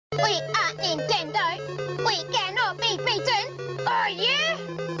We are Nintendo. We cannot be beaten. Are you?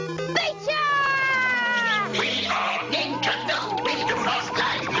 Beaten! We are Nintendo. We do not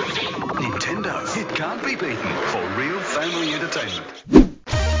like losing. Nintendo. It can't be beaten for real family entertainment.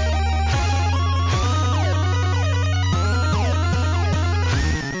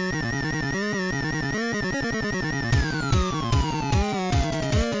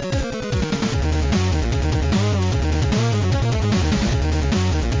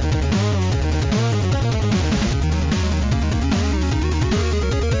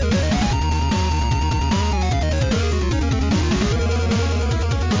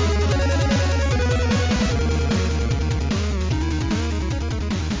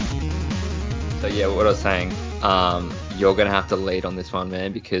 What I was saying, you're gonna have to lead on this one,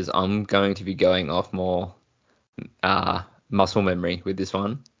 man, because I'm going to be going off more muscle memory with this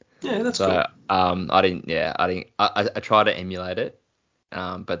one. Yeah, that's So cool. I tried to emulate it,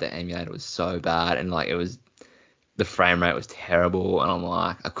 but the emulator was so bad, and like the frame rate was terrible, and I'm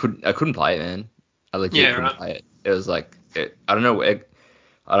like, I couldn't play it, man. I legit couldn't play it. It was like I don't know if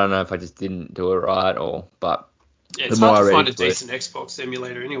I just didn't do it right but yeah, it's the more hard I to read find a into it, decent Xbox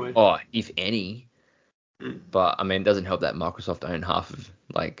emulator anyway. oh, if any. But I mean, it doesn't help that Microsoft own half of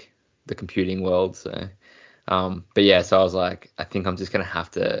like the computing world. So, but yeah, so I was like, I think I'm just gonna have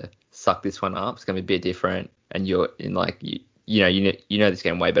to suck this one up. It's gonna be a bit different, and you're in like you know this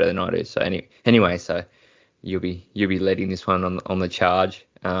game way better than I do. So anyway, so you'll be leading this one on the charge.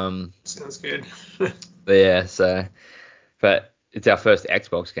 Sounds good. But it's our first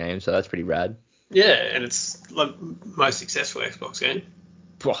Xbox game, so that's pretty rad. Yeah, and it's like most successful Xbox game.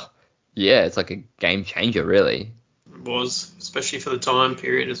 Yeah, it's like a game changer, really. It was, especially for the time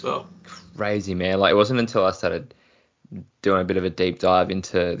period as well. Crazy, man. Like, it wasn't until I started doing a bit of a deep dive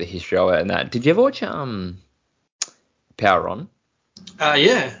into the history of it and that. Did you ever watch Power On?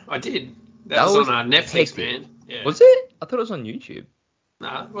 Yeah, I did. That was on Netflix, man. Yeah. Was it? I thought it was on YouTube.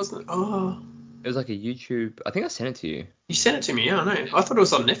 Nah, it wasn't. Oh. It was like a YouTube. I think I sent it to you. You sent it to me. I know. I thought it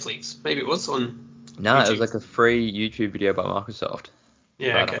was on Netflix. Maybe it was on. No, YouTube. It was like a free YouTube video by Microsoft.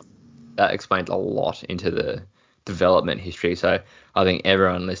 Yeah. Okay. That explains a lot into the development history. So I think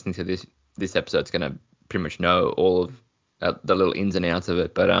everyone listening to this episode is gonna pretty much know all of the little ins and outs of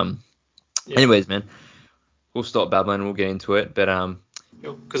it. But anyways, man, we'll stop babbling. We'll get into it. But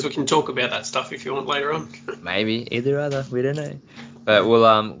because we can talk about that stuff if you want later on. maybe either other. We don't know. But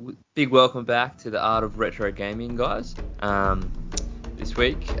we'll big welcome back to the Art of Retro Gaming, guys. This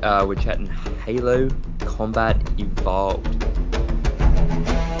week we're chatting Halo Combat Evolved.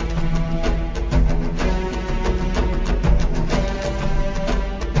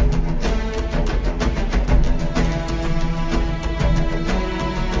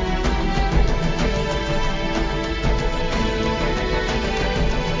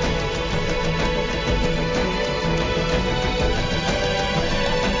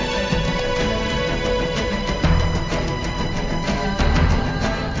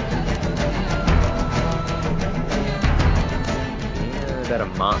 About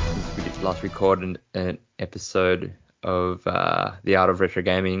a month since we last recorded an episode of The Art of Retro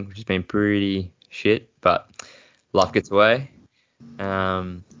Gaming, which has been pretty shit, but life gets away.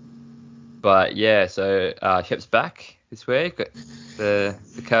 But yeah, so Shep's back this week, the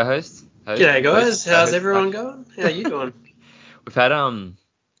co-host. G'day guys, how's everyone going? How you doing? We've had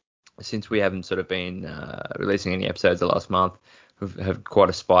since we haven't sort of been releasing any episodes the last month, we've had quite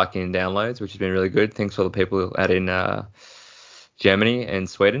a spike in downloads, which has been really good. Thanks to all the people out in Germany and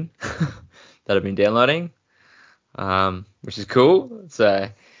Sweden that have been downloading, which is cool. So,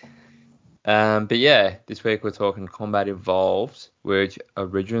 but yeah, this week we're talking Combat Evolved, which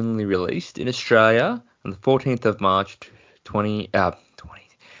originally released in Australia on the 14th of March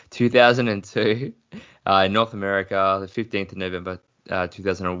 2002, in North America the 15th of November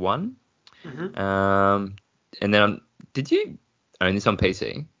 2001. And then did you own this on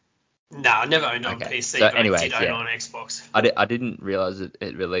PC? No, I never owned on PC, so but I did own on Xbox. I didn't realize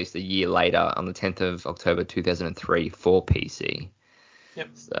it released a year later on the 10th of October 2003 for PC. Yep.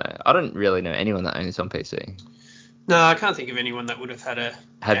 So I don't really know anyone that owns this on PC. No, I can't think of anyone that would have had a.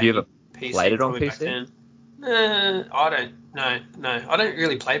 Have you ever PC played it on PC? I don't. No. I don't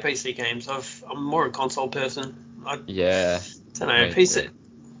really play PC games. I'm more a console person. I don't know. PC.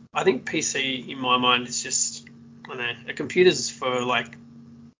 I think PC in my mind is just, I don't know, a computer's for like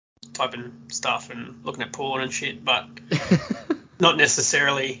typing stuff and looking at porn and shit, but not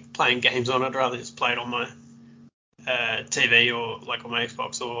necessarily playing games on it. I'd rather just play it on my TV or like on my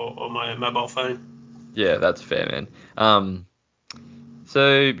Xbox or my mobile phone. Yeah, that's fair, man.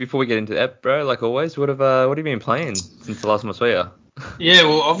 So before we get into that, bro, like always, what have you been playing since the last time I saw you? Yeah,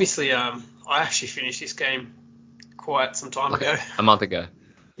 well, obviously, I actually finished this game quite some time ago. A month ago.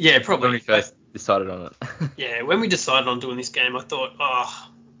 Yeah, probably. When we first decided on it. Yeah, when we decided on doing this game, I thought,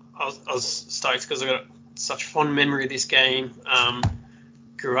 I was stoked because I got such fond memory of this game.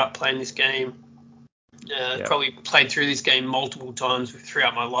 Grew up playing this game. Probably played through this game multiple times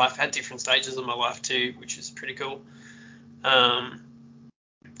throughout my life. Had different stages of my life too, which is pretty cool.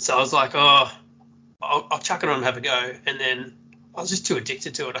 So I was like, I'll chuck it on and have a go. And then I was just too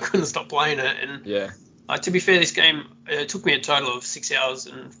addicted to it. I couldn't stop playing it. And to be fair, this game took me a total of 6 hours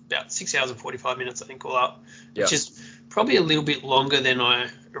and about 6 hours and 45 minutes, I think, all up, which is probably a little bit longer than I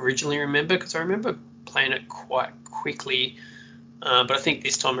originally remember, because I remember playing it quite quickly. But I think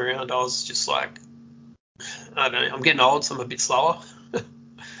this time around I was just like, I don't know, I'm getting old, so I'm a bit slower. You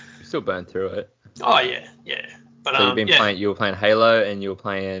still burn through it. Oh, yeah. But, so you were playing Halo and you were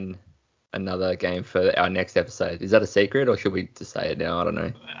playing another game for our next episode. Is that a secret, or should we just say it now? I don't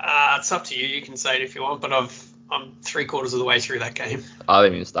know. It's up to you. You can say it if you want, but I'm 3/4 of the way through that game. I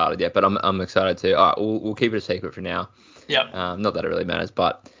haven't even started yet, but I'm excited too. All right, we'll keep it a secret for now. Yeah. Not that it really matters,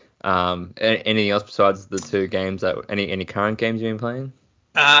 but anything else besides the two games any current games you've been playing?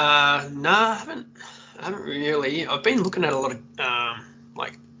 No, I haven't really. I've been looking at a lot of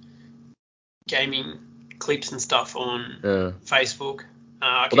like gaming clips and stuff on Facebook.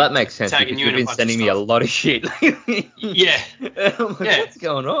 Well, that makes sense because you've been sending me a lot of shit lately. Yeah. What's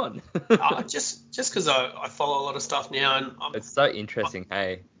going on? Just because I follow a lot of stuff now, and it's so interesting.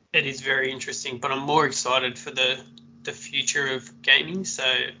 Hey. It is very interesting, but I'm more excited for the future of gaming. So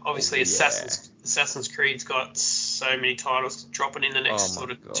obviously, Assassin's Creed's got so many titles dropping in the next sort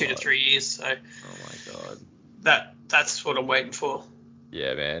of 2 to 3 years. So. Oh my god. That's what I'm waiting for.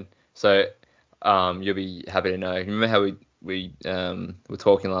 Yeah, man. So you'll be happy to know. Remember how we were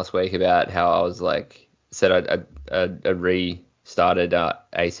talking last week about how I was like said I restarted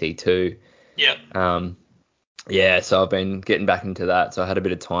AC2. Yeah. So I've been getting back into that. So I had a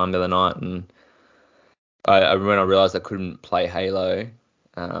bit of time the other night, and when I realized I couldn't play Halo,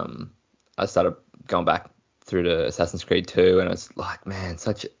 I started going back through to Assassin's Creed 2, and it's like, man,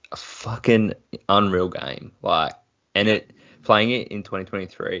 such a fucking unreal game. Like, and playing it in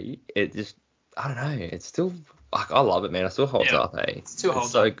 2023, it just, I don't know, it's still, like, I love it, man. It still holds up, eh? It still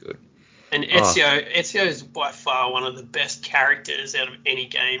holds so up. Good. And Ezio is by far one of the best characters out of any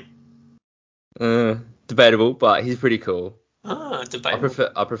game. Debatable, but he's pretty cool. Debatable.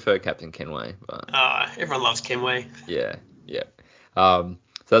 I prefer Captain Kenway, but everyone loves Kenway. Yeah.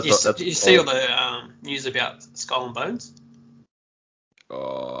 So that's you see all the news about Skull and Bones?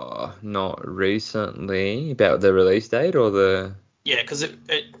 Oh, not recently. About the release date or the? Yeah, because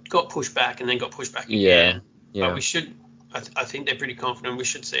it got pushed back and then got pushed back again. Yeah. But we should. I think they're pretty confident we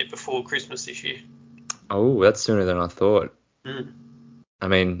should see it before Christmas this year. Oh, that's sooner than I thought. I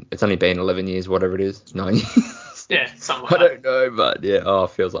mean, it's only been 11 years, whatever it is, 9 years. Yeah, something like that. I don't know, but yeah,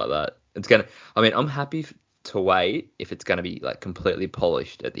 it feels like that. It's gonna. I mean, I'm happy to wait if it's gonna be like completely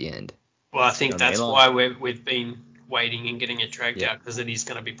polished at the end. Well, I think that's why we've been waiting and getting it dragged out, because it is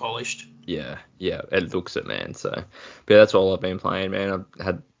going to be polished. Yeah, it looks it, man. So, but that's all I've been playing, man. I've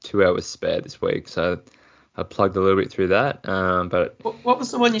had 2 hours spare this week, so I plugged a little bit through that. But what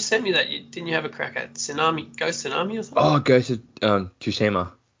was the one you sent me that didn't you have a crack at? Ghost Tsunami or something? Oh, Ghost of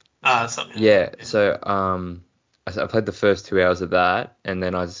Tsushima. Something. Yeah. So I played the first 2 hours of that, and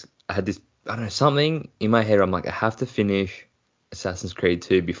then I had this, I don't know, something in my head. I'm like, I have to finish Assassin's Creed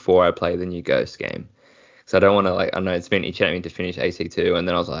 2 before I play the new Ghost game. So I don't want to, like, I know it's been itching at me to finish AC2, and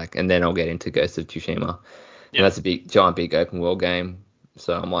then I was like, and then I'll get into Ghost of Tsushima. Yeah. And that's a giant big open world game.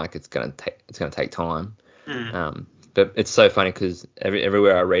 So I'm like, it's gonna take time. But it's so funny because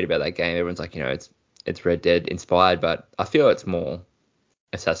everywhere I read about that game, everyone's like, you know, it's Red Dead inspired, but I feel it's more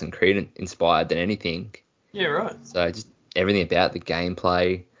Assassin's Creed inspired than anything. Yeah, right. So just everything about the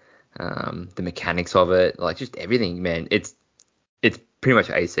gameplay, the mechanics of it, like just everything, man. It's pretty much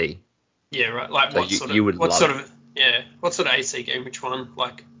AC. Yeah, right. Like, so what sort of AC game? Which one?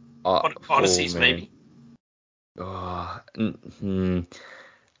 Like Odysseys, maybe.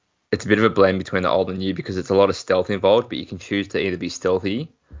 It's a bit of a blend between the old and new because it's a lot of stealth involved, but you can choose to either be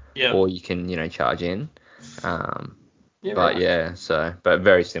stealthy or you can, you know, charge in. But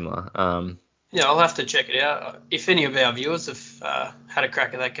very similar. I'll have to check it out. If any of our viewers have had a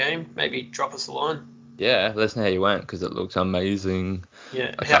crack at that game, maybe drop us a line. Yeah, let us know how you went because it looks amazing.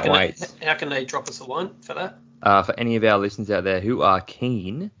 Yeah, I can't wait. How can they drop us a line for that? For any of our listeners out there who are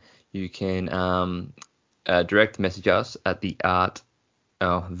keen, you can direct message us at the Art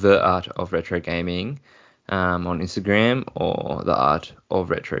of Retro Gaming on Instagram or the Art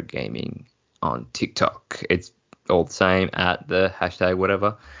of Retro Gaming on TikTok. It's all the same at the hashtag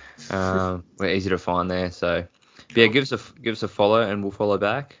whatever. We're easy to find there. So yeah, give us a follow and we'll follow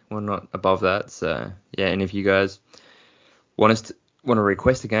back. We're not above that. So yeah, and if you guys want to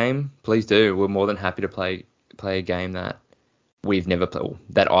request a game, please do. We're more than happy to play a game that we've never played,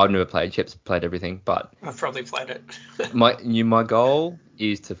 that I've never played. Shep's played everything, but I've probably played it. my goal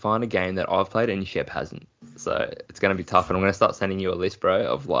is to find a game that I've played and Shep hasn't. So it's going to be tough, and I'm going to start sending you a list, bro,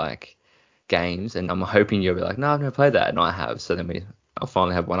 of like games, and I'm hoping you'll be like, no, I've never played that, and I have. So then I'll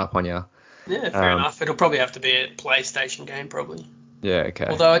finally have one up on you. Yeah, fair enough. It'll probably have to be a PlayStation game, probably. Yeah, okay.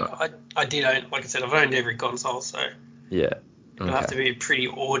 Although I did own, like I said, I've owned every console, so yeah, it'll have to be a pretty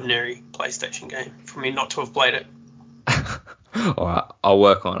ordinary PlayStation game for me not to have played it. All right, I'll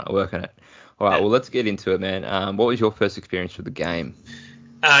work on it. All right, well, let's get into it, man. What was your first experience with the game?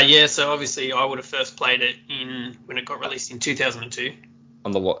 So obviously I would have first played it when it got released in 2002.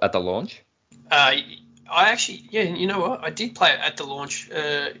 At the launch? I actually, you know what? I did play it at the launch.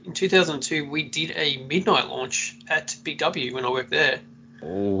 In 2002, we did a midnight launch at Big W when I worked there.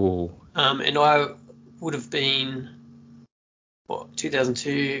 Oh. And I would have been,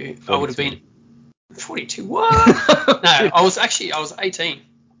 2002? 42. I would have been 42. What? No, I was 18.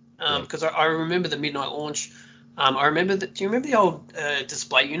 Because I remember the midnight launch. I remember that. Do you remember the old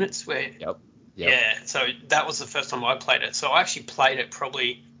display units where? Yep. Yeah. So that was the first time I played it. So I actually played it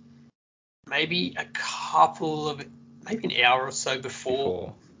probably maybe an hour or so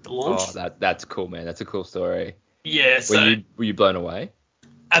before the launch. Oh, that's cool, man. That's a cool story. Yeah. Were you blown away?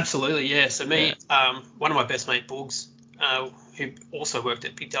 Absolutely, yeah. So one of my best mate, Boogs, who also worked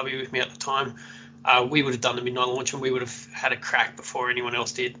at Big W with me at the time, we would have done the midnight launch and we would have had a crack before anyone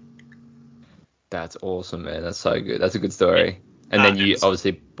else did. That's awesome, man. That's so good. That's a good story. Yeah. And then you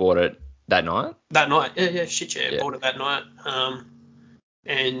obviously bought it that night? That night, yeah. Bought it that night.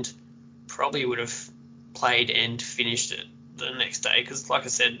 And probably would have played and finished it the next day because, like I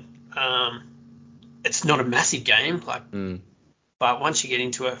said, it's not a massive game. But once you get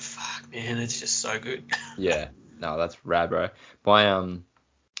into it, fuck, man, it's just so good. Yeah. No, that's rad, bro.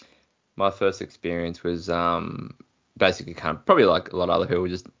 My first experience was basically kind of probably like a lot of other people,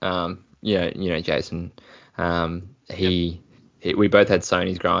 just Jason. We both had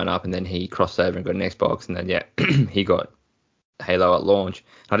Sonys growing up, and then he crossed over and got an Xbox, and then he got Halo at launch.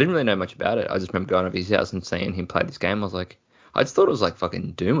 I didn't really know much about it. I just remember going over his house and seeing him play this game. I was like, I just thought it was like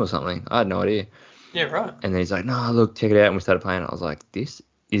fucking Doom or something. I had no idea. Yeah, right. And then he's like, no, look, check it out. And we started playing it. I was like, this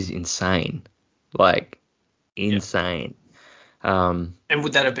is insane. Like, insane. And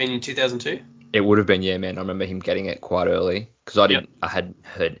would that have been in 2002? It would have been, yeah, man. I remember him getting it quite early because I hadn't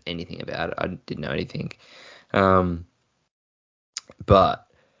heard anything about it. I didn't know anything. But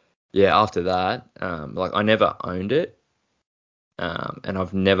yeah, after that, I never owned it. And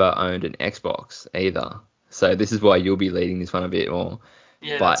I've never owned an Xbox either. So this is why you'll be leading this one a bit more.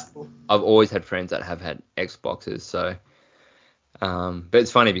 Yeah, but that's cool. I've always had friends that have had Xboxes. So, but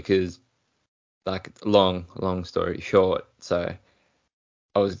it's funny because, like, long story short, so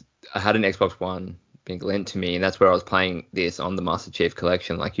I had an Xbox One being lent to me, and that's where I was playing this on the Master Chief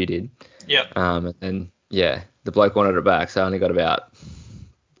Collection, like you did. Yeah. And then the bloke wanted it back, so I only got about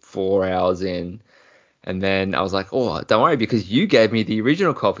 4 hours in. And then I was like, oh, don't worry, because you gave me the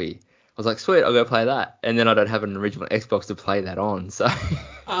original copy. I was like, sweet, I'll go play that. And then I don't have an original Xbox to play that on, so.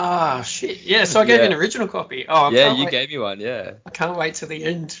 Ah, shit. Yeah, so I gave you an original copy. Oh, you gave me one, yeah. I can't wait till the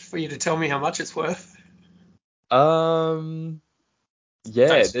end for you to tell me how much it's worth. Yeah.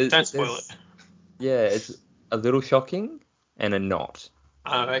 Don't spoil it. Yeah, it's a little shocking and a not.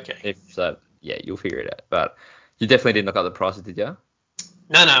 Oh, okay. You'll figure it out. But you definitely didn't look up the prices, did you?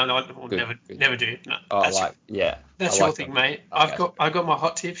 No, never do. No, that's your thing, mate. Okay. I've got my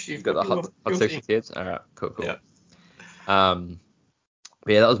hot tips. You've got the hot section tips. All right, cool. Yeah. But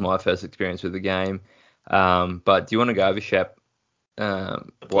that was my first experience with the game. But do you want to go over, Shep,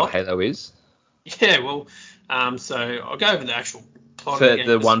 what Halo is? Yeah, well, so I'll go over the actual plot for of the game.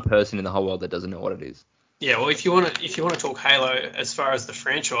 The one person in the whole world that doesn't know what it is. Yeah, well, if you want to talk Halo as far as the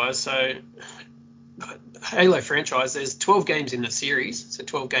franchise, so Halo franchise, there's 12 games in the series, so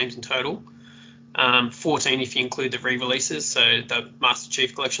 12 games in total. 14 if you include the re-releases, so the Master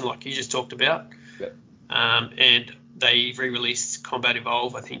Chief Collection like you just talked about. Yep. And they re-released Combat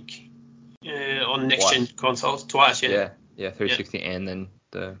Evolve, I think, on next-gen consoles. Twice, yeah. Yeah, 360 and then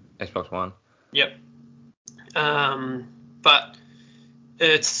the Xbox One. Yep. But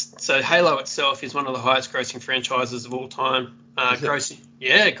so Halo itself is one of the highest grossing franchises of all time.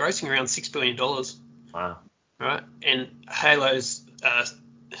 Grossing around $6 billion. Wow. Right, and Halo's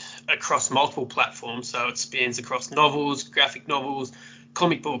across multiple platforms, so it spans across novels, graphic novels,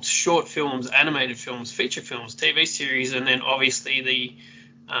 comic books, short films, animated films, feature films, TV series, and then obviously the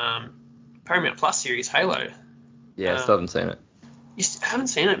Paramount Plus series Halo. Yeah, I still haven't seen it. You haven't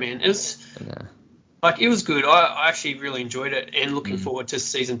seen it, man? It was it was good. I actually really enjoyed it, and looking forward to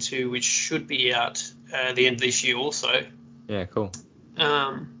season 2, which should be out the end of this year also. Yeah, cool.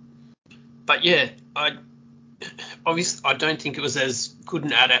 But yeah, I don't think it was as good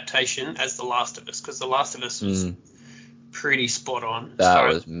an adaptation as The Last of Us, because The Last of Us was pretty spot on. That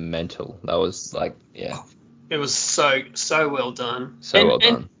was mental. That was It was so well done. Well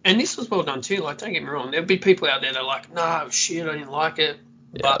done. And this was well done too. Like, don't get me wrong, there'll be people out there that are like, no, shit, I didn't like it.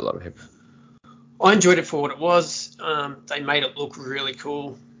 Yeah, but a lot of people. I enjoyed it for what it was. They made it look really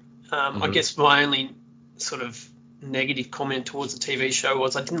cool. I guess my only sort of negative comment towards the TV show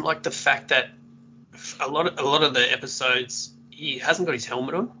was I didn't like the fact that a lot of the episodes he hasn't got his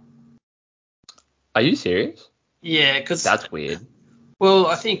helmet on. Are you serious? Yeah, because that's weird. Well,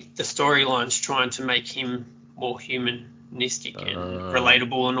 I think the storyline's trying to make him more humanistic and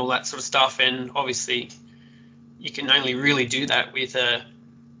relatable and all that sort of stuff, and obviously you can only really do that with a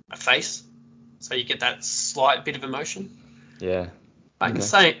face, so you get that slight bit of emotion. Yeah. In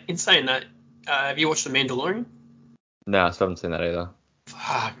saying that, have you watched The Mandalorian? No, I still haven't seen that either.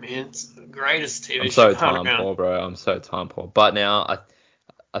 Fuck, man, it's the greatest TV show. I'm so time poor, bro. I'm so time poor. But now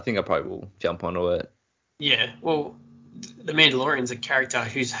I think I probably will jump onto it. Yeah, well, The Mandalorian's a character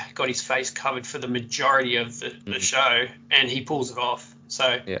who's got his face covered for the majority of the show, and he pulls it off.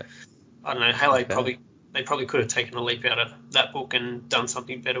 So, yeah. I don't know, Halo probably could have taken a leap out of that book and done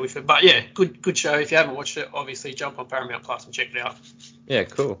something better with it. But yeah, good show. If you haven't watched it, obviously jump on Paramount Plus and check it out. Yeah,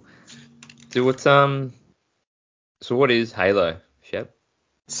 cool. So what's So what is Halo, Shep?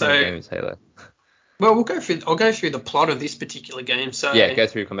 So what game is Halo? Well, I'll go through the plot of this particular game. So yeah, go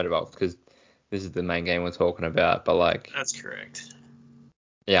through Combat Evolved, because this is the main game we're talking about. But that's correct.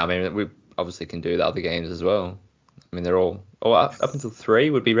 Yeah, I mean, we obviously can do the other games as well. I mean, they're all up until 3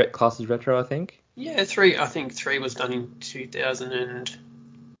 would be classed as retro, I think. Yeah, 3. I think 3 was done in 2000 and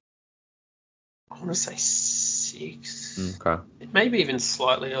I want to say 6. Okay. Maybe even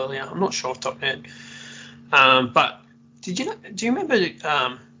slightly earlier. I'm not sure off the top of my head. But do you remember?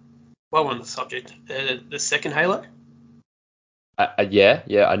 While we're on the subject, the second Halo. Yeah.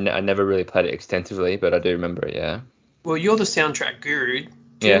 I never really played it extensively, but I do remember it. Yeah. Well, you're the soundtrack guru.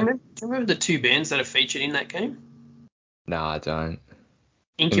 Do you remember the 2 bands that are featured in that game? No, I don't.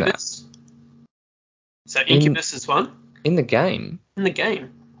 Incubus. So Incubus is one. In the game? In the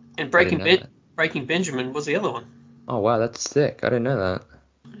game. And Breaking Benjamin was the other one. Oh, wow, that's sick. I didn't know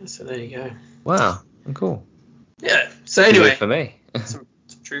that. So there you go. Wow, cool. Yeah, so anyway. For me. some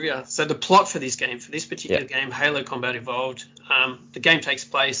trivia. So the plot for this particular game, Halo Combat Evolved, the game takes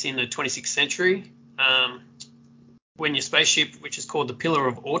place in the 26th century when your spaceship, which is called the Pillar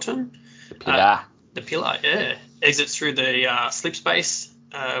of Autumn. The Pillar, yeah. Exits through the slip space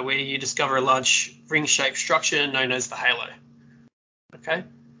where you discover a large ring-shaped structure known as the Halo. Okay?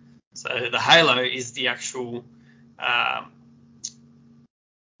 So the Halo is the actual...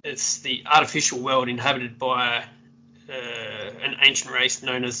 it's the artificial world inhabited by an ancient race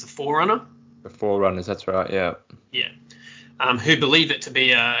known as the Forerunner. The Forerunners, that's right, yeah. Yeah. Who believe it to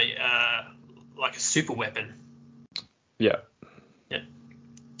be like a super weapon. Yeah. Yeah.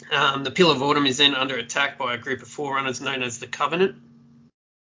 The Pillar of Autumn is then under attack by a group of Forerunners known as the Covenant.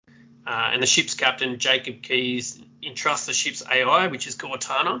 And the ship's captain, Jacob Keyes, entrusts the ship's AI, which is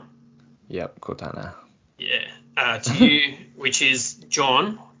Cortana. Yep, Cortana. Yeah. To you, which is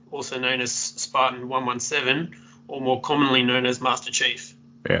John, also known as Spartan 117, or more commonly known as Master Chief.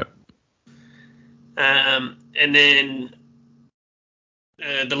 Yeah. And then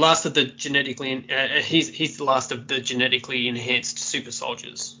the last of the genetically he's the last of the genetically enhanced super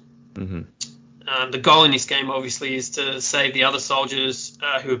soldiers. Mm-hmm. The goal in this game obviously is to save the other soldiers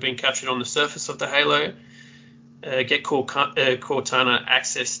who have been captured on the surface of the Halo, get Cortana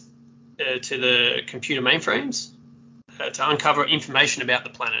access to the computer mainframes to uncover information about the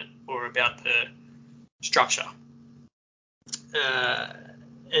planet or about the structure.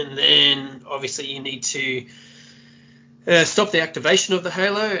 And then obviously you need to stop the activation of the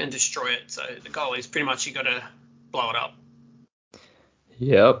Halo and destroy it. So the goal is pretty much you got to blow it up.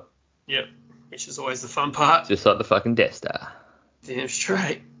 Yep. Which is always the fun part. Just like the fucking Death Star. Damn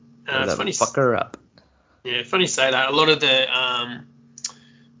straight. It's funny. Fuck her up. Yeah, funny you say that. A lot of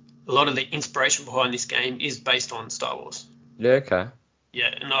the inspiration behind this game is based on Star Wars. Yeah. Okay.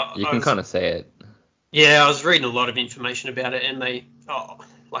 Yeah, and you can kind of see it. Yeah, I was reading a lot of information about it, and they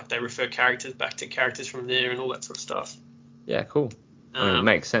refer characters back to characters from there and all that sort of stuff. Yeah, cool. I mean, it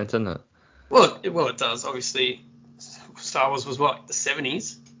makes sense, doesn't it? Well, it does. Obviously, Star Wars was what, the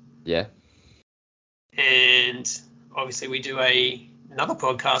 70s? Yeah. And obviously we do another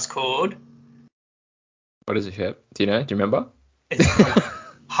podcast called... What is it, Shep? Do you know? Do you remember? It's called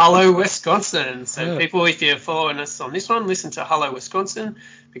Hello Wisconsin. So people, if you're following us on this one, listen to Hello Wisconsin,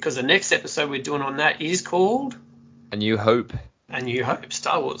 because the next episode we're doing on that is called... A New Hope. A New Hope,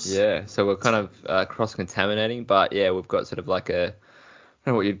 Star Wars. Yeah, so we're kind of cross-contaminating, but yeah, we've got sort of like a... I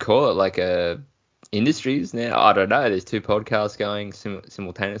don't know what you'd call it, like a industries now. I don't know. There's two podcasts going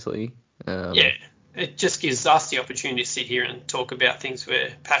simultaneously. Yeah, it just gives us the opportunity to sit here and talk about things we're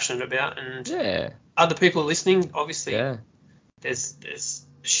passionate about, and other people listening. Obviously, there's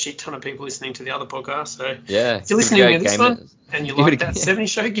a shit ton of people listening to the other podcast. So if you're listening to this one and you like That 70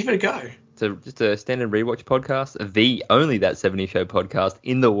 Show, give it a go. It's just a standard rewatch podcast, the only That 70 Show podcast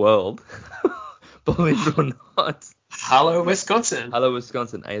in the world. Believe it or not. Hello, Wisconsin. Hello,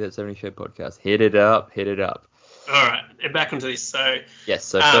 Wisconsin. That 70 Show podcast. Hit it up. All right, and back onto this. So yes,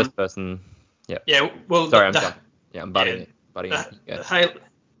 so first person. Yeah. Yeah. Well, sorry, I'm done. Yeah, I'm butting it.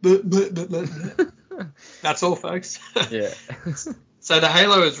 That's all, folks. Yeah. So the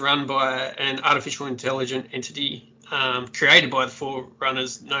Halo is run by an artificial intelligent entity created by the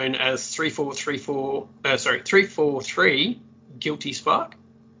Forerunners, known as 343 Guilty Spark.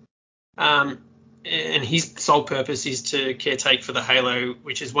 And his sole purpose is to caretake for the Halo,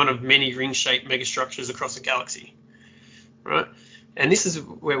 which is one of many ring-shaped megastructures across the galaxy, right? And this is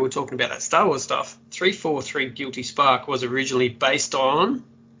where we're talking about that Star Wars stuff. 343 Guilty Spark was originally based on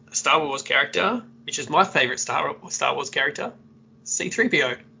a Star Wars character, which is my favorite Star Wars character,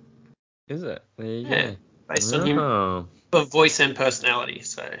 C-3PO. Is it? There you go. Based on him for voice and personality.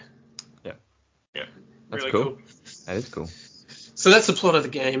 So yeah, that's really cool. That is cool. So that's the plot of the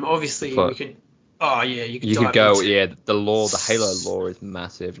game. Obviously, we could. Oh yeah, you could go. Yeah, the Halo lore is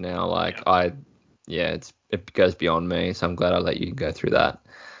massive now. Like it goes beyond me. So I'm glad I let you go through that.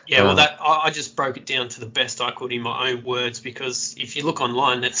 Yeah, well, I just broke it down to the best I could in my own words, because if you look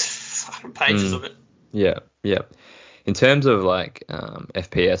online, that's pages of it. Yeah. In terms of like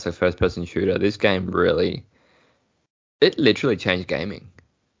FPS or first-person shooter, this game literally changed gaming.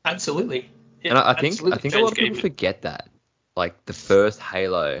 Absolutely. And I think a lot of people forget that. Like the first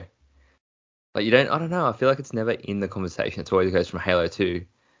Halo. Like I don't know, I feel like it's never in the conversation. It always goes from Halo 2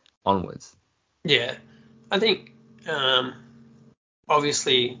 onwards. Yeah. I think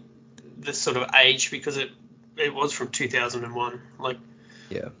obviously the sort of age, because it was from 2001. Like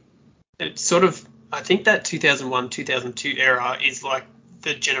it's sort of, I think that 2001, 2002 era is like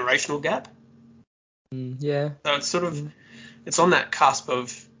the generational gap. Yeah. So it's sort of, it's on that cusp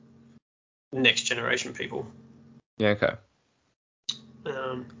of next generation people. Yeah, okay.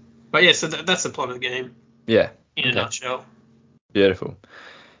 But yeah, so that's the plot of the game. Yeah. In a nutshell. Beautiful.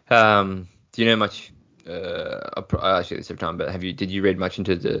 Do you know much? Actually, this time, but did you read much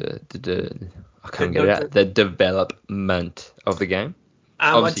into the development of the game?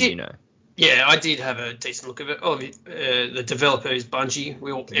 Obviously, you know. Yeah, I did have a decent look at it. The developer is Bungie.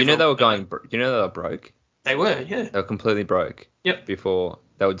 You know they were broke. They were, yeah. They were completely broke. Yep. Before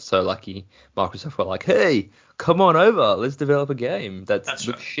they were so lucky, Microsoft were like, "Hey, come on over, let's develop a game that's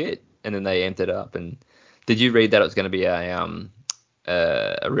looks shit." And then they amped it up. And did you read that it was going to be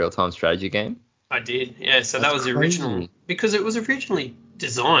a real-time strategy game? I did, yeah. So that was the original, because it was originally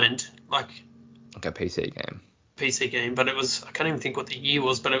designed like a PC game. But it was, I can't even think what the year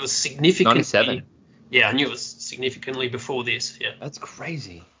was, but it was significantly 97. Yeah, I knew it was significantly before this. Yeah. That's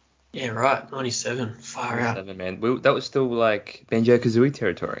crazy. Yeah, right. 97. Far 97, out. Man. That was still like Banjo-Kazooie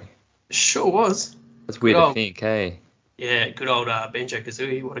territory. Sure was. That's weird to think, hey? Yeah, good old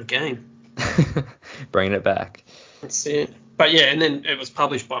Banjo-Kazooie. What a game. Bringing it back. That's it. But yeah, and then it was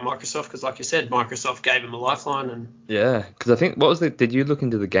published by Microsoft, because like you said, Microsoft gave them a lifeline. And yeah, because I think, did you look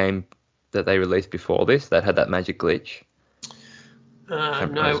into the game that they released before this that had that magic glitch? No.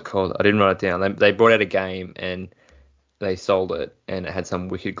 What it was called. I didn't write it down. They brought out a game and they sold it, and it had some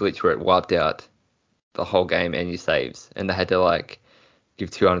wicked glitch where it wiped out the whole game and your saves, and they had to like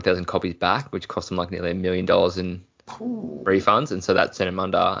give 200,000 copies back, which cost them like nearly $1 million in refunds, and so that sent them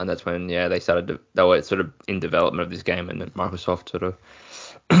under, and that's when they were sort of in development of this game, and then Microsoft sort of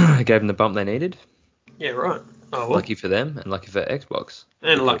gave them the bump they needed. Yeah, right. Oh, well. Lucky for them, and lucky for Xbox.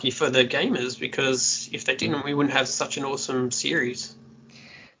 And lucky for the gamers, because if they didn't, we wouldn't have such an awesome series.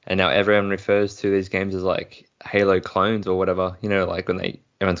 And now everyone refers to these games as like Halo clones or whatever, like when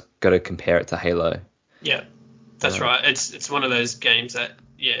everyone's got to compare it to Halo. Yeah, that's right. It's one of those games that,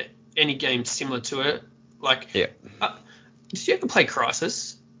 any game similar to it, like... Yeah. Did you ever play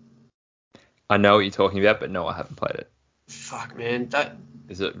Crysis? I know what you're talking about, but no, I haven't played it. Fuck, man.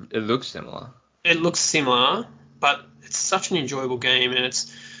 It looks similar. It looks similar, but it's such an enjoyable game, and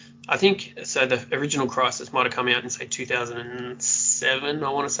I think so. The original Crysis might have come out in say 2007, I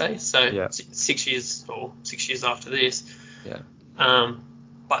want to say. So yeah. 6 years after this. Yeah.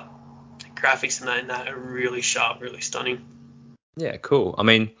 But the graphics in that are really sharp, really stunning. Yeah, cool. I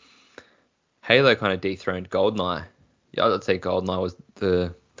mean, Halo kind of dethroned GoldenEye. Yeah, I'd say GoldenEye was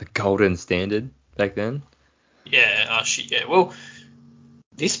the golden standard back then. Yeah, yeah. Well,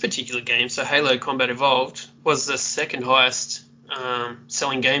 this particular game, so Halo Combat Evolved, was the second highest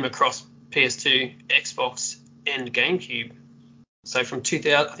selling game across PS2, Xbox, and GameCube. So from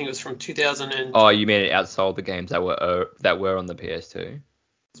 2000, I think it was from 2000 and. Oh, you mean it outsold the games that were on the PS2?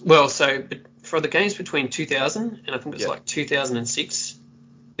 Well, so for the games between 2000 and I think it was like 2006,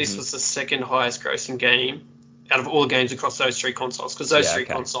 this was the second highest grossing game out of all the games across those three consoles, because those three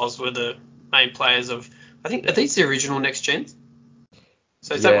consoles were the main players of. I think are these the original next gen?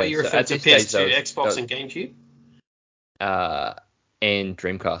 So is that what you're referring to? PS2, Xbox, and GameCube? And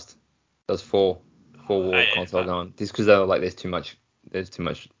Dreamcast. Those four consoles on. Just because they were like, there's too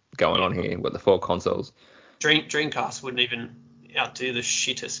much going on here with the four consoles. Dreamcast wouldn't even outdo the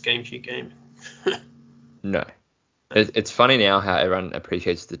shittest GameCube game. No. It's funny now how everyone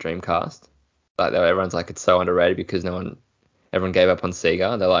appreciates the Dreamcast. Like everyone's like, it's so underrated because everyone gave up on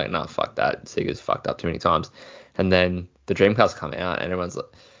Sega. They're like, nah, fuck that. Sega's fucked up too many times. And then the Dreamcast come out and everyone's like,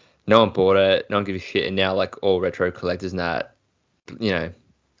 no one bought it, no one gives a shit. And now like all retro collectors and that, you know.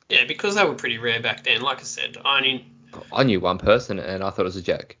 Yeah, because they were pretty rare back then. Like I said, I knew one person and I thought it was a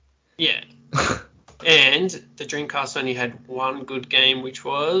joke. Yeah. And the Dreamcast only had one good game, which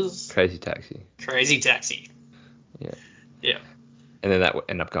was Crazy Taxi. Yeah. Yeah. And then that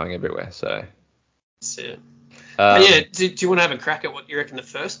ended up going everywhere. So. That's it. Yeah. Do you want to have a crack at what you reckon the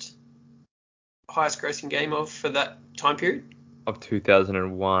first highest grossing game for that time period? Of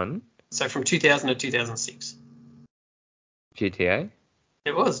 2001. So from 2000 to 2006. GTA?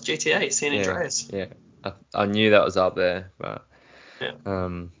 It was GTA, San Andreas. Yeah. I knew that was up there, but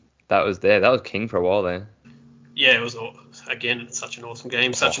that was there. That was king for a while there. Yeah, it was, again, such an awesome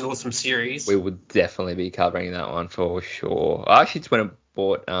game, such an awesome series. We would definitely be covering that one for sure. I actually just went and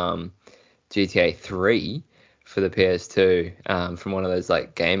bought GTA 3 for the PS2 from one of those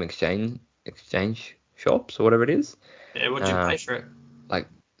like game exchange shops or whatever it is. Yeah, what'd you pay for it? Like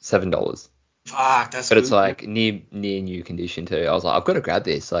 $7. Fuck, that's But good. it's like near new condition too. I was like, I've got to grab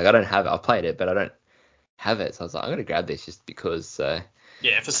this. Like I don't have it. I've played it, but I don't have it. So I was like, I'm gonna grab this just because.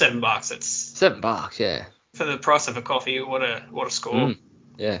 Yeah, for $7, it's $7. Yeah. For the price of a coffee, what a score.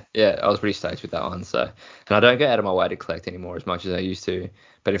 Yeah, I was pretty stoked with that one. So, and I don't go out of my way to collect anymore as much as I used to.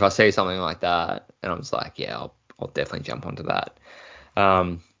 But if I see something like that, and I'm just like, yeah, I'll definitely jump onto that.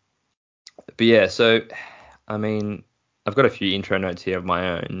 But yeah, so I mean, I've got a few intro notes here of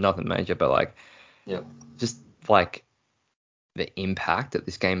my own, nothing major, but like, just like the impact that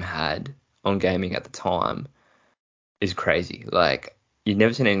this game had on gaming at the time is crazy. Like, you'd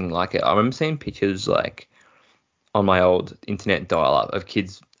never seen anything like it. I remember seeing pictures like on my old internet dial-up of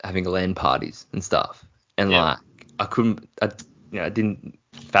kids having LAN parties and stuff, and like I didn't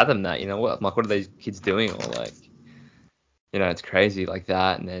fathom that. You know what? Like, what are these kids doing? Or like, it's crazy like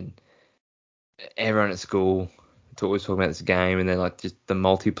that. And then everyone at school always talking about this game, and then like just the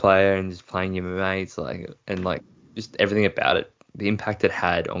multiplayer and just playing your mates, like, and like just everything about it. The impact it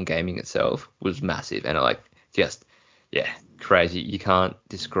had on gaming itself was massive, and crazy. You can't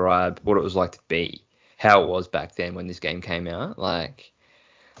describe what it was like to be. How it was back then when this game came out, like.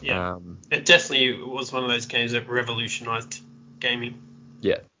 Yeah, it definitely was one of those games that revolutionized gaming.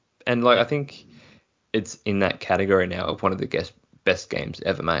 Yeah, and like I think it's in that category now of one of the best games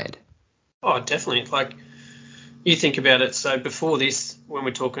ever made. Oh, definitely. Like, you think about it. So before this, when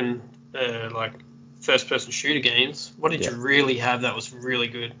we're talking like first-person shooter games, what did you really have that was really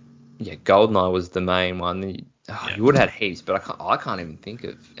good? Yeah, GoldenEye was the main one. You would have had heaps, but I can't even think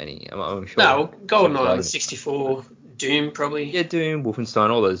of any. I'm sure. No, GoldenEye on the 64, Doom probably. Yeah, Doom, Wolfenstein,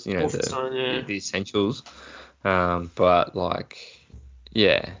 all those, the essentials. But like,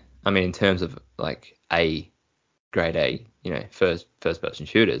 I mean, in terms of like grade A, first person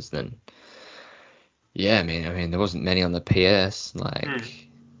shooters, then I mean, there wasn't many on the PS. Like,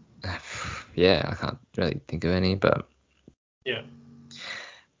 I can't really think of any, but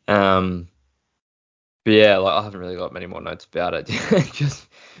But yeah, like I haven't really got many more notes about it, just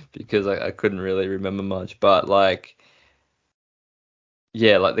because I couldn't really remember much. But like,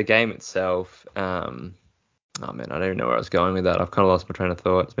 like the game itself. Oh man, I don't even know where I was going with that. I've kind of lost my train of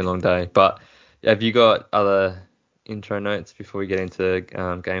thought. It's been a long day. But have you got other intro notes before we get into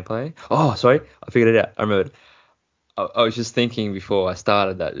gameplay? Oh, sorry, I figured it out. I remembered. I was just thinking before I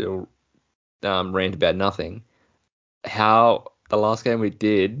started that little rant about nothing. how the last game we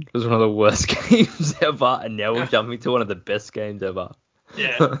did was one of the worst games ever, and now we're jumping to one of the best games ever.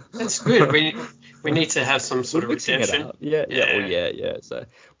 Yeah, that's good. We need to have some sort of redemption. Yeah. So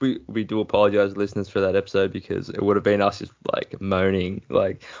we do apologize, listeners, for that episode, because it would have been us just like moaning,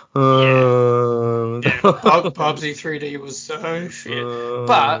 like, Bubsy 3D was so shit.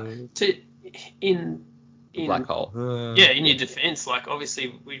 But in black hole. In your defense, like,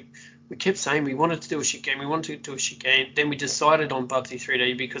 obviously we kept saying we wanted to do a shit game. Then we decided on Bubsy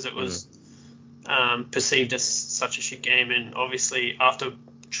 3D because it was perceived as such a shit game, and obviously after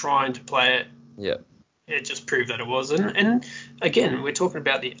trying to play it, it just proved that it wasn't. And again, we're talking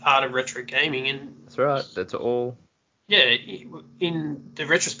about the art of retro gaming, and that's right. That's all. Yeah, in the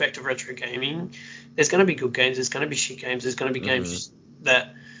retrospect of retro gaming, there's going to be good games, there's going to be shit games, there's going to be games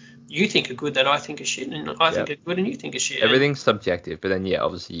that you think are good that I think are shit, and I think are good and you think are shit. Everything's subjective, but then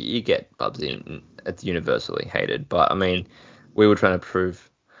obviously you get Bubsy, and it's universally hated. But I mean, we were trying to prove,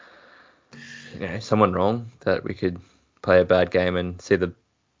 someone wrong, that we could play a bad game and see the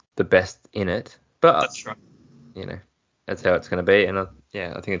best in it. But that's right. That's how it's going to be, and I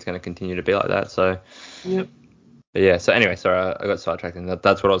think it's going to continue to be like that. So. Yep. But yeah. So anyway, sorry, I got sidetracked, and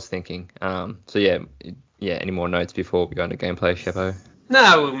that's what I was thinking. So any more notes before we go into gameplay, Shepo?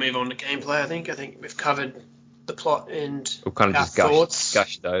 No, we'll move on to gameplay. I think we've covered the plot and we've kind of our just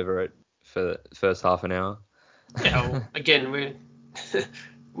gushed over it for the first half an hour. Yeah. Well, again,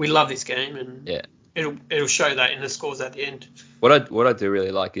 we love this game, and it'll show that in the scores at the end. What I do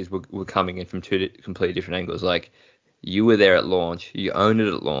really like is we're coming in from two completely different angles. Like, you were there at launch, you owned it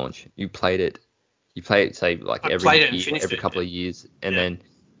at launch, you played it, say, like every couple of years, and then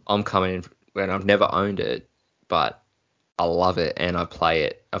I'm coming in when I've never owned it, but I love it and I play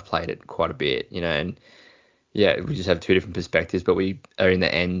it. I've played it quite a bit, and we just have two different perspectives, but we are in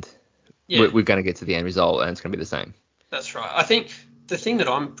the end. Yeah. We're going to get to the end result, and it's going to be the same. That's right. I think the thing that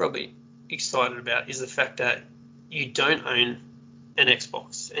I'm probably excited about is the fact that you don't own an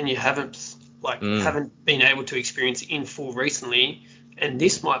Xbox and you haven't been able to experience it in full recently, and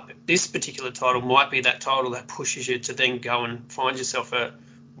this particular title might be that title that pushes you to then go and find yourself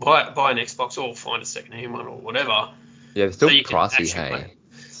buy an Xbox or find a second-hand one or whatever. Yeah, it's still pricey, hey.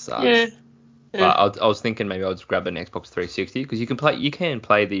 Sucks. Yeah. But I was thinking maybe I'll just grab an Xbox 360, because you can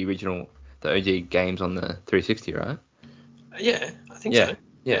play the OG games on the 360, right? Yeah, I think so.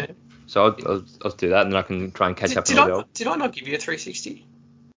 Yeah. So I'll do that, and then I can try and catch up on all the old. Did I not give you a 360?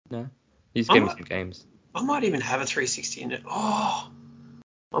 No. You just gave me some games. I might even have a 360 in it. Oh,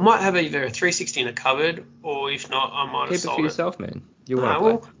 I might have either a 360 in a cupboard, or if not, I might have sold it. Keep it for yourself, man. You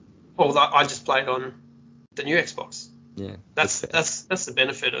want to play. Well, I just played on the new Xbox. Yeah. That's the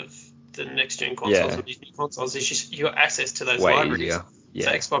benefit of the next gen consoles. With these new consoles, is just you got access to those libraries. Easier. Yeah.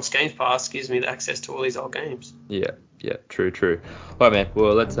 So Xbox Game Pass gives me the access to all these old games. Yeah. True. All right, man.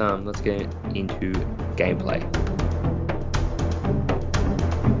 Well, let's get into gameplay.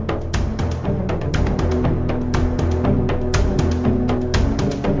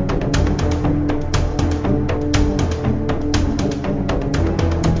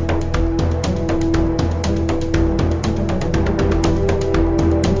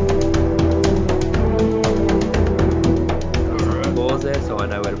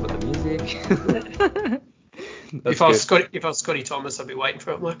 If I was Scotty Thomas, I'd be waiting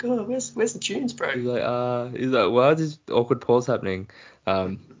for it. I'm like, oh, where's the tunes, bro? He's like, why is this awkward pause happening?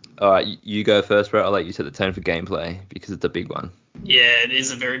 All right, you go first, bro. I'll let you set the tone for gameplay because it's a big one. Yeah, it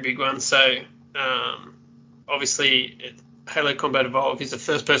is a very big one. So, obviously, Halo Combat Evolved is a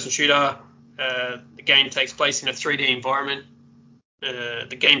first-person shooter. The game takes place in a 3D environment.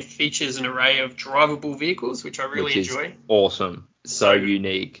 The game features an array of drivable vehicles, which I really enjoy. Awesome. So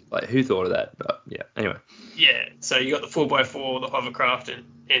unique. Like, who thought of that? But yeah, anyway. Yeah, so you got the 4x4, the hovercraft, and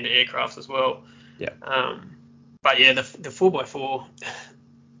aircraft as well. Yeah. But yeah, the 4x4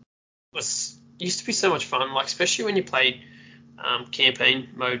 used to be so much fun, like especially when you played campaign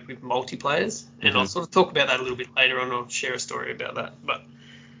mode with multiplayers. And I'll sort of talk about that a little bit later on. I'll share a story about that. But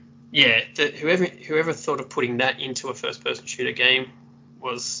yeah, whoever thought of putting that into a first-person shooter game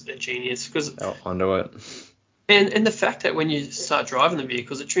was a genius. Because I know it. And the fact that when you start driving the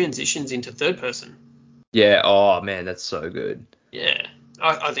vehicles, it transitions into third person. Yeah. Oh man, that's so good. Yeah,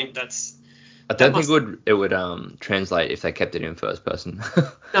 I think that's. I don't think it would translate if they kept it in first person.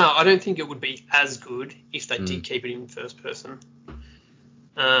 No, I don't think it would be as good if they did keep it in first person.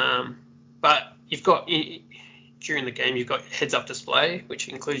 But you've got during the game you've got heads up display, which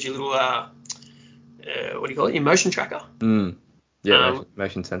includes your little what do you call it? Your motion tracker. Yeah,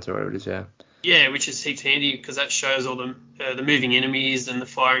 motion sensor, whatever it is. Yeah. Yeah, which is heaps handy because that shows all the moving enemies and the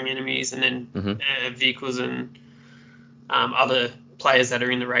firing enemies, and then vehicles and other players that are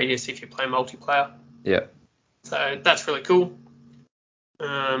in the radius if you play multiplayer. Yeah. So that's really cool.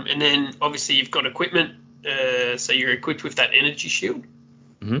 And then obviously you've got equipment. So you're equipped with that energy shield,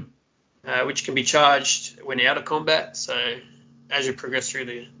 which can be charged when out of combat. So as you progress through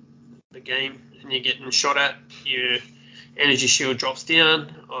the game and you're getting shot at, your energy shield drops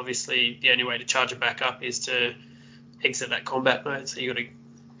down. Obviously, the only way to charge it back up is to exit that combat mode. So you got to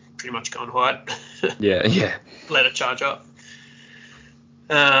pretty much go and hide. Yeah. Let it charge up.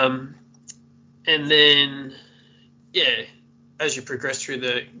 And then, as you progress through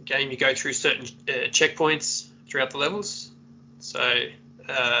the game, you go through certain checkpoints throughout the levels. So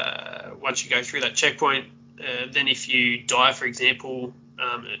once you go through that checkpoint, then if you die, for example,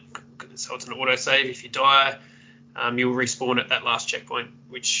 so it's an autosave. If you die, you'll respawn at that last checkpoint,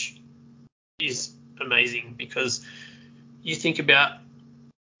 which is amazing because you think about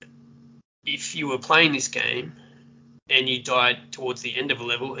if you were playing this game and you died towards the end of a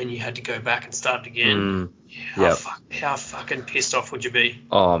level and you had to go back and start again, how fucking pissed off would you be?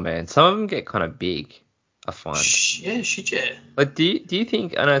 Oh man, some of them get kind of big, I find. Yeah. Like, do you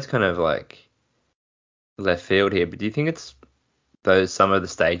think? I know it's kind of like left field here, but do you think it's some of the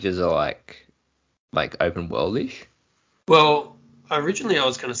stages are like open worldish? Well, originally I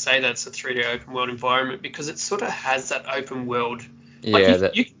was going to say that it's a 3D open world environment because it sort of has that open world. Yeah.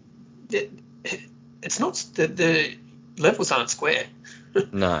 It's not the levels aren't square.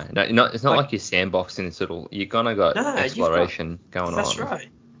 No, it's not like you're sandboxing this little. You kind of got exploration going on. That's right.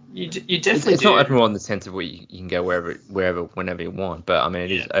 You definitely. It's not open world in the sense of where you can go wherever, whenever you want. But I mean,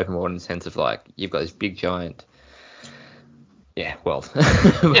 it is open world in the sense of like you've got this big giant. Yeah, world.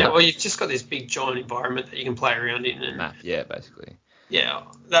 Well, you've just got this big giant environment that you can play around in. And, map, basically. Yeah,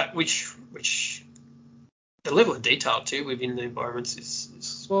 that which the level of detail too within the environments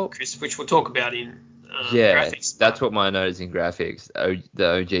is crisp, which we'll talk about in graphics. That's what my note is in graphics.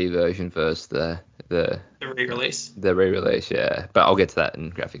 The OG version versus the re-release. The re-release, yeah. But I'll get to that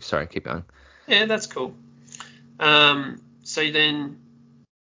in graphics. Sorry, keep going. Yeah, that's cool. So then,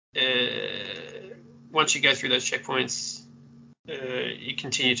 once you go through those checkpoints, you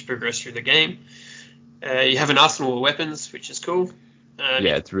continue to progress through the game. You have an arsenal of weapons, which is cool.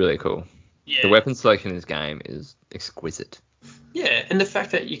 It's really cool. Yeah. The weapon selection in this game is exquisite. Yeah, and the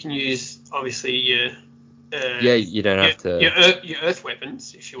fact that you can use, obviously, your... you don't have to... Your earth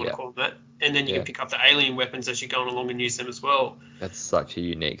weapons, if you want to call them that. And then you can pick up the alien weapons as you're going along and use them as well. That's such a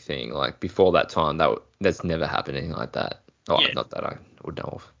unique thing. Like, before that time, that's never happened anything like that. Not that I would know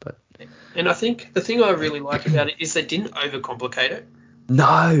of, but... And I think the thing I really like about it is they didn't overcomplicate it.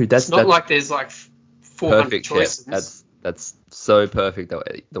 No, it's not like there's like 400 perfect, choices. Yeah. That's so perfect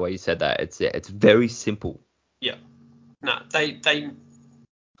the way you said that. It's very simple. Yeah. No, they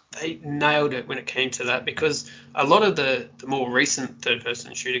nailed it when it came to that because a lot of the more recent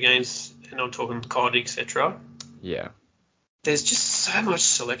third-person shooter games, and I'm talking COD, etc. Yeah. There's just so much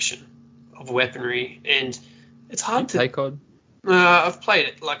selection of weaponry, and it's hard to. Play COD? I've played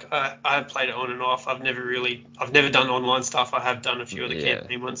it. I've played it on and off. I've never done online stuff. I have done a few of the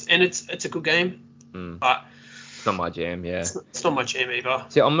campaign ones, and it's a good game, but it's not my jam. Yeah, it's not my jam either.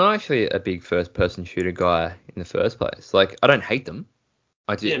 See, I'm not actually a big first-person shooter guy in the first place. Like, I don't hate them.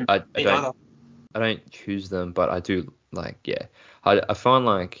 I don't choose them, but I do I find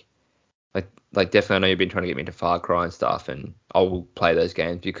like definitely I know you've been trying to get me into Far Cry and stuff, and I will play those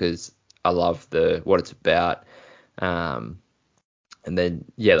games because I love what it's about. And then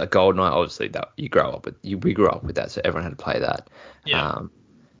like GoldenEye, obviously that we grew up with that, so everyone had to play that. Yeah.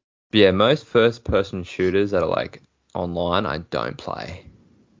 But most first-person shooters that are like online, I don't play.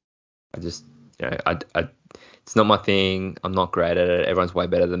 I just it's not my thing. I'm not great at it. Everyone's way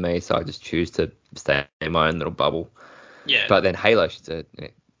better than me, so I just choose to stay in my own little bubble. Yeah. But then Halo is a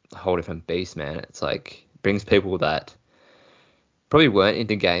whole different beast, man. It's like brings people that probably weren't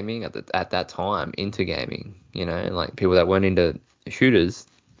into gaming at that time into gaming. Like people that weren't into shooters,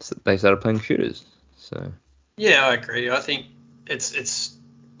 they started playing shooters. So. Yeah, I agree. I think it's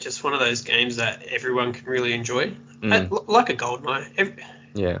just one of those games that everyone can really enjoy, like a GoldenEye.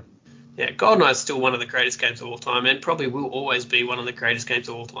 Yeah, GoldenEye is still one of the greatest games of all time, and probably will always be one of the greatest games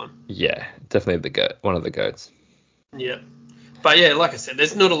of all time. Yeah, definitely one of the GOATs. Yeah, but like I said,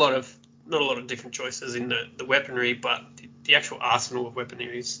 there's not a lot of different choices in the weaponry, but the actual arsenal of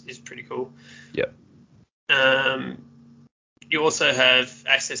weaponry is pretty cool. Yep. You also have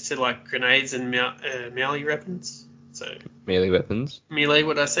access to like grenades and melee weapons. So melee weapons. Melee,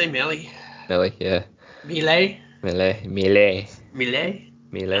 what did I say? Melee, yeah. Melee.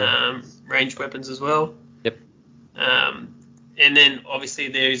 Ranged weapons as well. Yep. And then obviously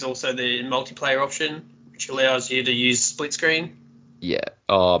there is also the multiplayer option, which allows you to use split screen. Yeah.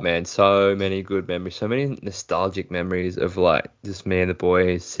 Oh man, so many good memories, so many nostalgic memories of like just me and the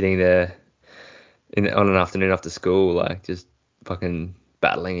boys sitting there on an afternoon after school, like just fucking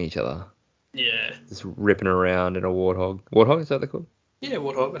battling each other. Yeah. Just ripping around in a warthog. Warthog, is that what they're called? Yeah,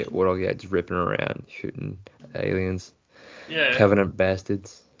 Warthog. Yeah, warthog. Yeah, just ripping around, shooting aliens. Yeah. Covenant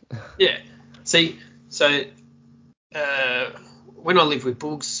bastards. Yeah. See, so when I lived with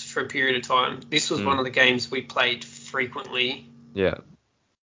Boogs for a period of time, this was one of the games we played frequently. Yeah.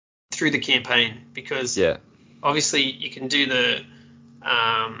 Through the campaign, because obviously you can do the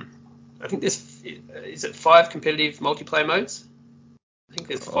I think is it 5 competitive multiplayer modes? I think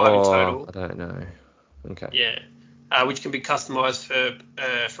there's 5 in total. I don't know. Okay. Yeah. Which can be customized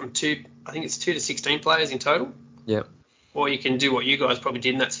for from 2 to 16 players in total. Yeah. Or you can do what you guys probably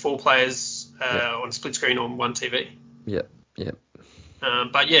did, and that's 4 players on a split screen on one TV. Yeah. Yeah.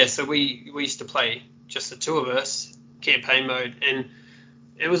 But yeah, so we used to play just the 2 of us, campaign mode, and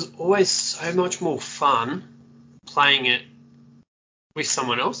it was always so much more fun playing it with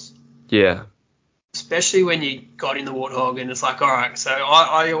someone else. Yeah. Especially when you got in the Warthog and it's like, all right. So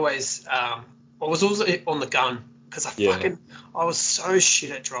I always I was also on the gun because I was so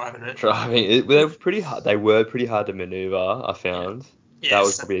shit at driving it. They were pretty hard. They were pretty hard to maneuver, I found. Yeah. That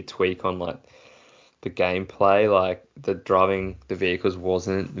was probably a tweak on like the gameplay. Like the driving the vehicles it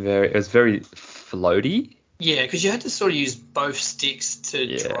was very floaty. Yeah, because you had to sort of use both sticks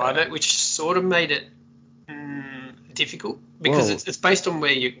to drive it, which sort of made it difficult because it's based on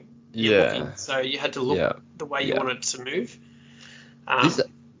where you're looking. So you had to look the way you wanted to move.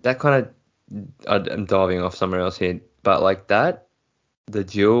 That kind of, I'm diving off somewhere else here, but like that, the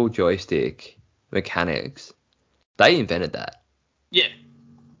dual joystick mechanics, they invented that. Yeah.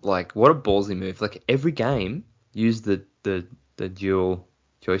 Like, what a ballsy move. Like, every game used the dual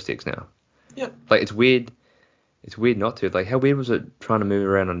joysticks now. Yeah. Like, it's weird. It's weird not to. Like, how weird was it trying to move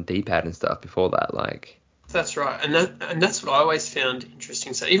around on a D-pad and stuff before that? Like. That's right, and that's what I always found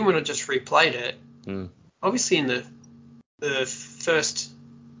interesting. So even when I just replayed it, obviously in the first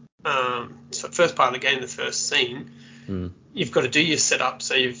part of the game, the first scene, you've got to do your setup.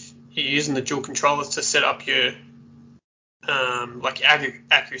 So you're using the dual controllers to set up your like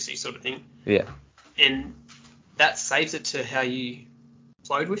accuracy sort of thing. Yeah. And that saves it to how you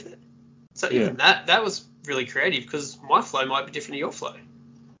flowed with it. So even that was really creative because my flow might be different to your flow.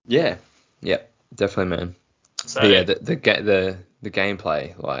 Yeah. Yeah. Definitely, man. So but yeah, the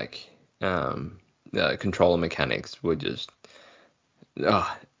gameplay, like the controller mechanics were just.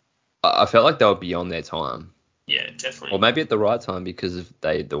 I felt like they were beyond their time. Yeah, definitely. Or maybe at the right time because of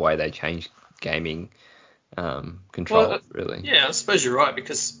the way they changed gaming control, really. Yeah, I suppose you're right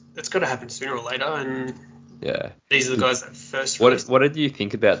because it's got to happen sooner or later, and these are the guys that first. What did you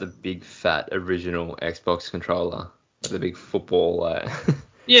think about the big fat original Xbox controller, the big football?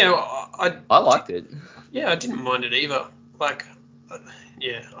 Yeah, I liked it. Yeah, I didn't mind it either. Like,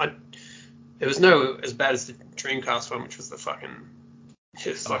 it was no as bad as the Dreamcast one, which was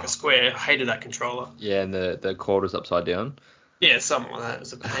it's like a square. I hated that controller. Yeah, and the cord was upside down. Yeah, something like that. It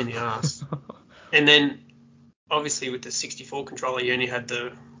was a pain in the ass. And then, obviously, with the 64 controller, you only had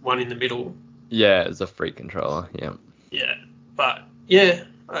the one in the middle. Yeah, it was a free controller. Yeah. Yeah, but again,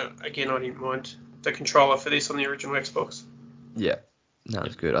 I didn't mind the controller for this on the original Xbox. Yeah, no,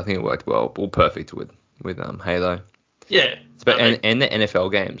 it's good. I think it worked well, all perfect with Halo. Yeah. And the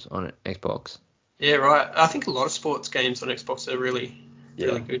NFL games on Xbox. Yeah, right. I think a lot of sports games on Xbox are really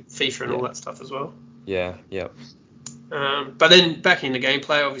good. FIFA and all that stuff as well. Yeah, yeah. But then back in the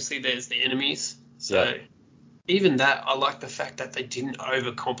gameplay, obviously there's the enemies. So even that, I like the fact that they didn't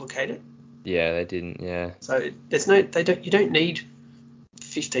overcomplicate it. Yeah, they didn't. Yeah. So you don't need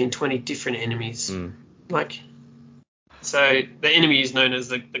 15, 20 different enemies. So the enemy is known as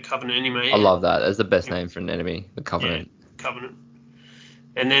the Covenant enemy. I love that. That's the best name for an enemy, the Covenant. Yeah, Covenant.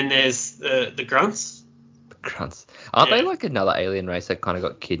 And then there's the Grunts. The Grunts. Aren't they like another alien race that kind of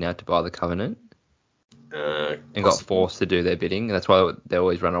got kidnapped by the Covenant? And got forced to do their bidding, and that's why they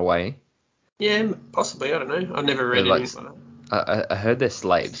always run away. Yeah, possibly. I don't know. I've never read anything like that. I heard they're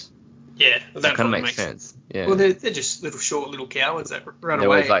slaves. Yeah, well, that kind of makes sense. Yeah. Well, they're just little cowards that run they're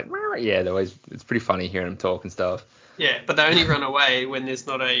away. They're always it's pretty funny hearing them talk and stuff. Yeah, but they only run away when there's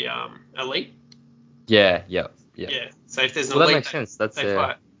not a elite. Yeah. So if there's an elite, that makes sense. That's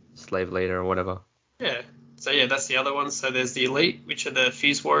a slave leader or whatever. Yeah. So that's the other one. So there's the elite, which are the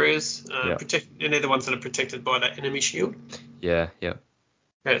Fuse Warriors, and they're the ones that are protected by that enemy shield. Yeah.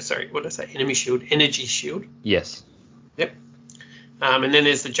 Sorry, what did I say? Enemy shield, energy shield. Yes. Yep. And then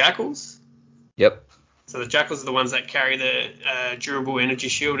there's the Jackals. Yep. So the Jackals are the ones that carry the durable energy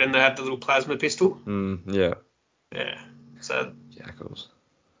shield, and they have the little plasma pistol. Yeah. Yeah. So Jackals.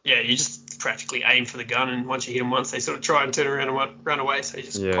 Yeah, you just practically aim for the gun, and once you hit them once, they sort of try and turn around and run away. So you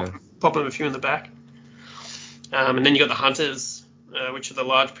just pop them a few in the back. And then you got the Hunters, which are the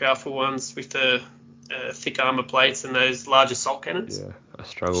large, powerful ones with the thick armor plates and those large assault cannons. Yeah, I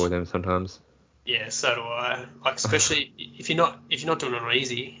struggle with them sometimes. Yeah, so do I. Like, especially if you're not doing it on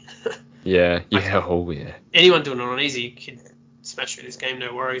easy. Yeah. Anyone doing it on easy can smash through this game,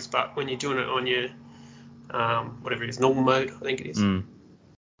 no worries. But when you're doing it on your whatever it is, normal mode, I think it is.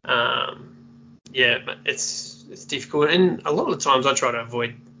 Yeah, but it's difficult, and a lot of the times I try to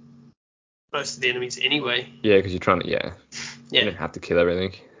avoid most of the enemies anyway. Yeah, because you're trying to, you don't have to kill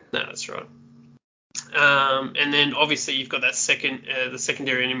everything. No, that's right. And then obviously you've got that the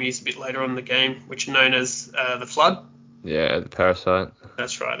secondary enemies a bit later on in the game, which are known as the Flood. Yeah, the Parasite.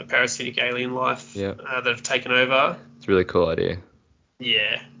 That's right, the parasitic alien life that have taken over. It's a really cool idea.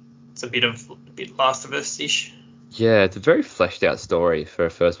 Yeah, it's a bit Last of Us-ish. Yeah, it's a very fleshed out story for a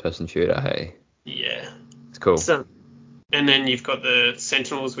first-person shooter, hey? Yeah. It's cool. And then you've got the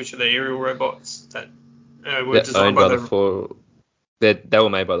Sentinels, which are the aerial robots that were designed by the They were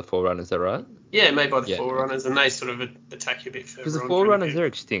made by the Forerunners, is that right? Yeah, made by the Forerunners, and they sort of attack you a bit further. Because the Forerunners, they're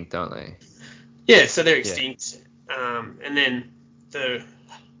extinct, aren't they? Yeah, so they're extinct. And then the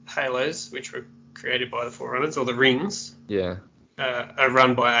Halos, which were created by the Forerunners, or the Rings, are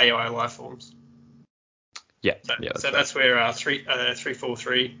run by AI life forms. Yeah. So that's where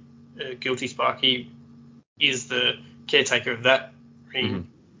 343 Guilty Sparky is the caretaker of that ring,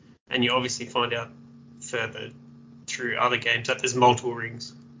 and you obviously find out further through other games that there's multiple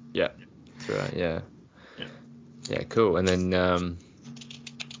rings. Yeah, that's right. Yeah, cool. And then I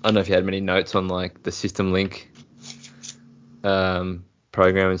don't know if you had many notes on like the System Link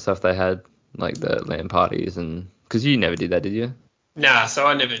program and stuff they had, like the LAN parties, and because you never did that, did you? Nah, so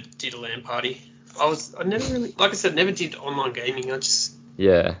I never did a LAN party. I never really, like I said, never did online gaming. I just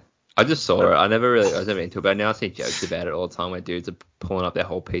saw it. I was never into it, but now I see jokes about it all the time where dudes are pulling up their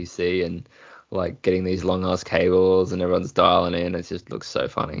whole PC and like getting these long ass cables and everyone's dialing in. It just looks so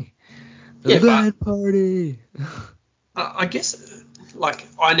funny. LAN party. I guess like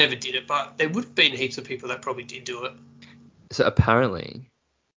I never did it, but there would have been heaps of people that probably did do it. So apparently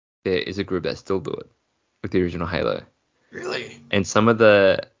there is a group that still do it with the original Halo. Really? And some of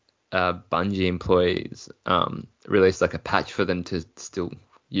the Bungie employees released like a patch for them to still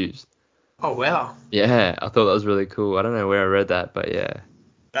use. Oh wow. Yeah, I thought that was really cool. I don't know where I read that, but yeah.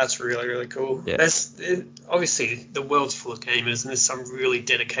 That's really, really cool. Yeah. Obviously the world's full of gamers, and there's some really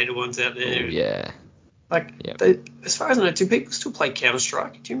dedicated ones out there. Oh, yeah. Like, as far as I know, do people still play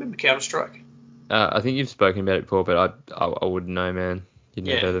Counter-Strike? Do you remember Counter-Strike? I think you've spoken about it before, but I wouldn't know, man. You'd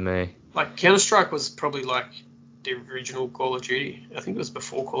know better than me. Like, Counter-Strike was probably like the original Call of Duty. I think it was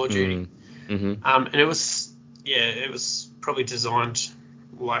before Call of Duty. And it was probably designed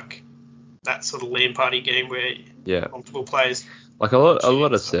like that sort of LAN party game where multiple players. Like a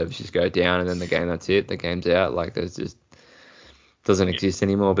lot of services go down, and then that's it. The game's out. Like there's just doesn't exist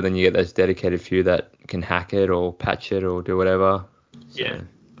anymore. But then you get those dedicated few that can hack it or patch it or do whatever. So, yeah.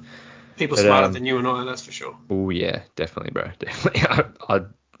 People smarter than you and I, that's for sure. Oh yeah, definitely, bro. Definitely.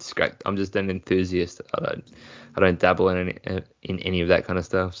 It's great. I'm just an enthusiast. I don't dabble in any of that kind of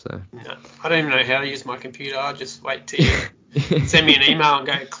stuff. So. No, I don't even know how to use my computer. I just wait till you send me an email and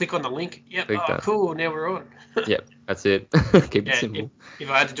go click on the link. Yep. Cool. Now we're on. Yep. That's it. Keep it simple.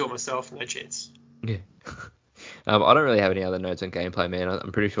 If I had to do it myself, no chance. Yeah. I don't really have any other notes on gameplay, man.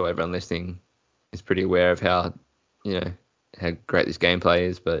 I'm pretty sure everyone listening is pretty aware of how great this gameplay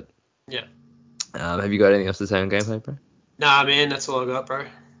is. But yeah. Have you got anything else to say on gameplay, bro? Nah, man. That's all I got, bro.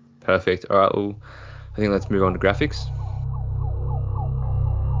 Perfect. All right. Well, I think let's move on to graphics.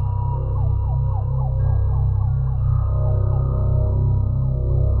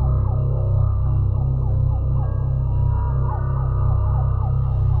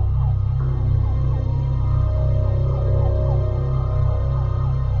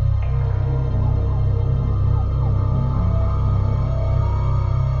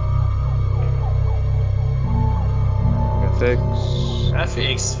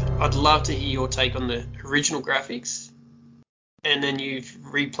 Graphics. I'd love to hear your take on the original graphics, and then you've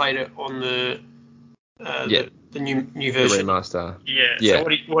replayed it on the new version. The remaster. Yeah. So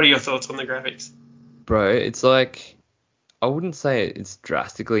what are your thoughts on the graphics? Bro, it's like I wouldn't say it's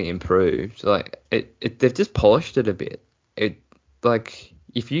drastically improved. Like they've just polished it a bit. Like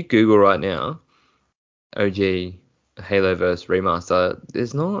if you Google right now, OG Haloverse remaster,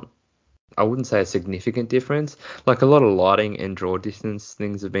 there's not. I wouldn't say a significant difference. Like a lot of lighting and draw distance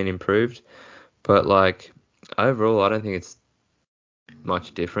things have been improved, But like overall, I don't think it's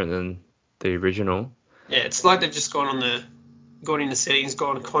much different than the original. Yeah, it's like they've just gone in the settings,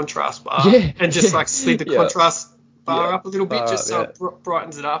 gone on contrast bar, and just like slid the contrast bar up a little bit, just so it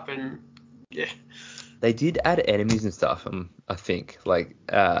brightens it up, and yeah. They did add enemies and stuff. I think like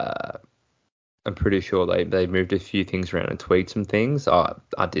I'm pretty sure they moved a few things around and tweaked some things. I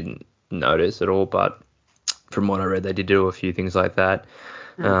didn't notice at all, but from what I read, they did do a few things like that.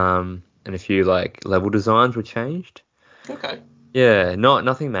 And a few like level designs were changed. Okay. Yeah,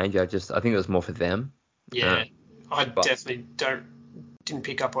 nothing major. I think it was more for them. Yeah, I definitely didn't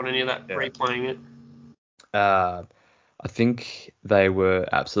pick up on any of that replaying it. I think they were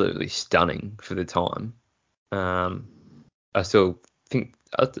absolutely stunning for the time. I still think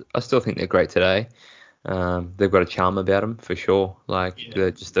they're great today. They've got a charm about them for sure. Like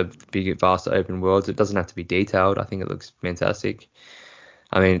they're just a big, vast open worlds. It doesn't have to be detailed. I think it looks fantastic.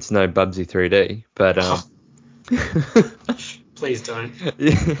 I mean, it's no Bubsy 3D, but please don't.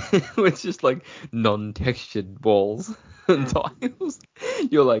 It's just like non-textured walls and tiles.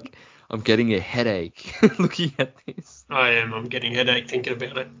 You're like, I'm getting a headache looking at this. I am. I'm getting a headache thinking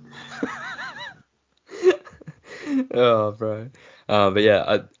about it. Oh, bro. But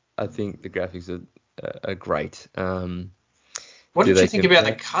yeah, I think the graphics are great. What did you think about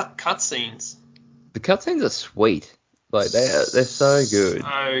the cutscenes? The cutscenes are sweet. Like they're so good.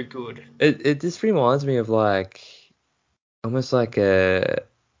 So good. It just reminds me of like almost like an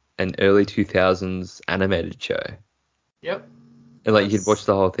early 2000s animated show. Yep. And like you could watch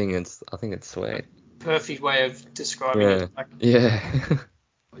the whole thing, and I think it's sweet. Perfect way of describing it. Like, yeah.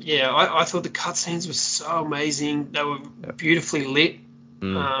 Yeah, I thought the cutscenes were so amazing. They were beautifully lit.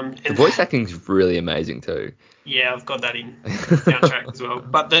 And the voice acting's really amazing too. Yeah, I've got that in soundtrack as well.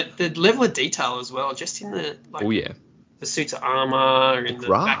 But the level of detail as well, just in the the suits of armor and the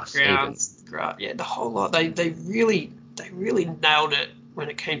backgrounds, the whole lot. They really nailed it when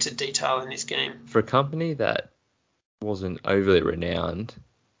it came to detail in this game. For a company that wasn't overly renowned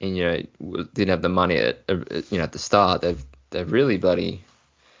and didn't have the money at the start, they've really bloody.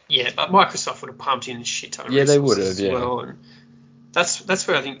 Yeah, but Microsoft would have pumped in a shit ton of resources they would have, as well, and that's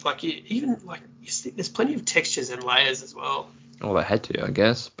where I think there's plenty of textures and layers as well. Well, they had to, I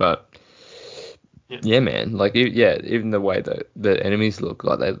guess, but yeah man, like even the way that the enemies look,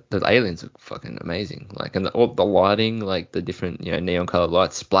 like the aliens look fucking amazing, like, and all the lighting, like the different neon colored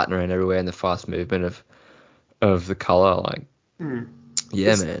lights splatting around everywhere, and the fast movement of the color, like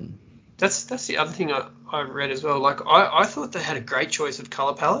man. That's the other thing I read as well. Like I thought they had a great choice of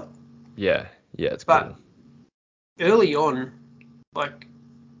color palette. Yeah, it's but cool. Early on, like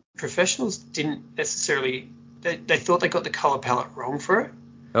professionals didn't necessarily. They thought they got the color palette wrong for it.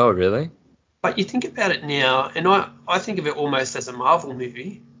 Oh really? But you think about it now, and I think of it almost as a Marvel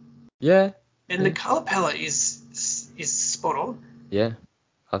movie. Yeah. And the color palette is spot on. Yeah,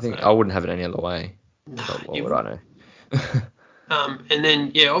 I think I wouldn't have it any other way. No, what would I know? And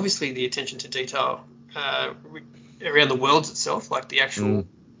then, obviously the attention to detail around the worlds itself, like the actual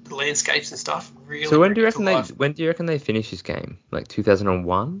landscapes and stuff. Really. So when do you reckon they finish this game? Like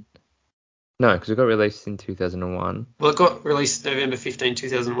 2001? No, because it got released in 2001. Well, it got released November 15,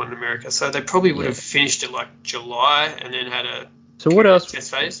 2001 in America, so they probably would have finished it like July and then had a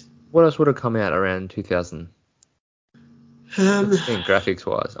test phase. What else would have come out around 2000? Graphics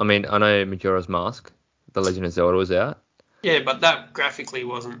wise, I mean, I know Majora's Mask, The Legend of Zelda was out. Yeah, but that graphically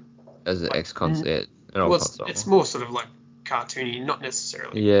wasn't as an console. It's more sort of like cartoony, not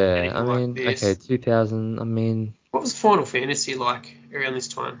necessarily. Yeah, I mean, like 2000. I mean, what was Final Fantasy like around this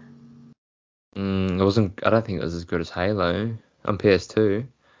time? It wasn't. I don't think it was as good as Halo on PS2.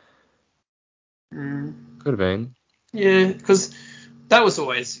 Could have been. Yeah, because that was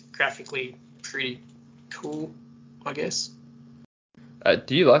always graphically pretty cool, I guess.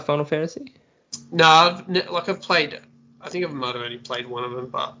 Do you like Final Fantasy? No, I've played. I think I might have only played one of them,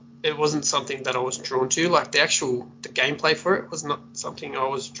 but it wasn't something that I was drawn to. Like the gameplay for it was not something I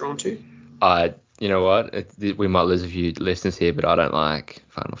was drawn to. You know what? We might lose a few listeners here, but I don't like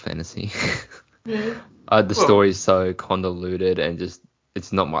Final Fantasy. Yeah. The story's so convoluted and just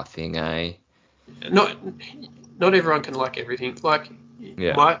it's not my thing, eh? Not everyone can like everything. Like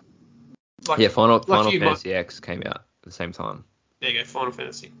Final Fantasy X came out at the same time. There you go, Final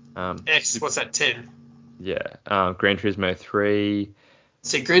Fantasy. X, what's that, 10? Yeah. Gran Turismo 3.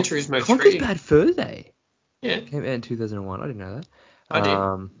 See, Gran Turismo 3. Conker's Bad Fur Day. Yeah. It came out in 2001. I didn't know that. I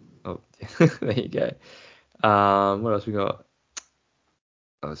did. Oh, there you go. What else we got?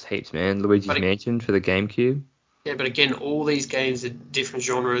 Oh, there's heaps, man. Luigi's Mansion for the GameCube. Yeah, but again, all these games are different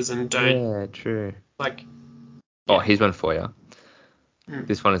genres and don't. Yeah, true. Like. Oh, here's one for you.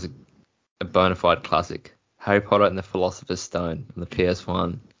 This one is a bona fide classic. Harry Potter and the Philosopher's Stone on the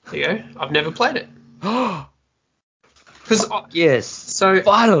PS1. There you go. I've never played it. Yes. So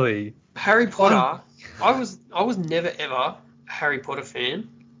finally, Harry Potter. I was never ever a Harry Potter fan.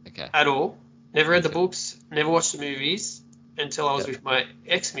 Okay. At all. Never read the books. Never watched the movies until I was with my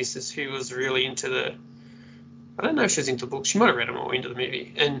ex-missus, who was really into the. I don't know if she was into the books. She might have read them or into the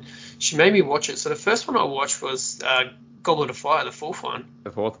movie, and she made me watch it. So the first one I watched was Goblet of Fire, the fourth one.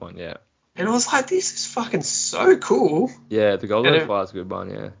 The fourth one, yeah. And I was like, this is fucking so cool. Yeah, the Goblet of Fire is a good one,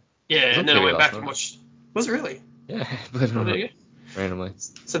 yeah. Yeah, and then I went back and watched. Was it really? Yeah, believe it or not. Randomly.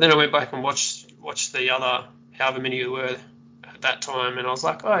 So then I went back and watched the other, however many there were at that time, and I was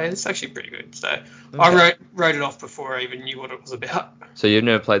like, oh, yeah, it's actually pretty good. So I wrote it off before I even knew what it was about. So you've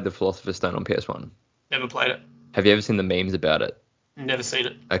never played the Philosopher's Stone on PS1? Never played it. Have you ever seen the memes about it? Never seen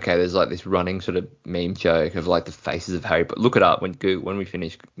it. Okay, there's like this running sort of meme joke of like the faces of Harry Potter. Look it up when we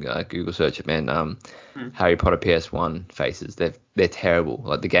finish Google search it, man. Harry Potter PS1 faces. They're terrible.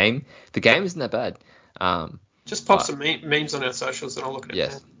 Like the game isn't that bad. Just pop some memes on our socials and I'll look at it.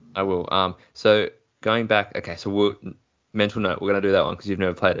 Yes, I will. So going back, okay, so mental note, we're gonna do that one because you've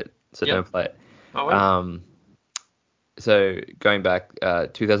never played it, so don't play it. Oh, wait. So going back,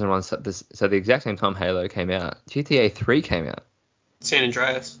 2001, so the exact same time Halo came out, GTA 3 came out. San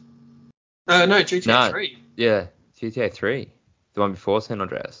Andreas. No, GTA 3. Yeah, GTA 3, the one before San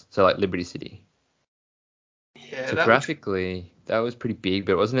Andreas. So like Liberty City. Yeah. So graphically, that was pretty big,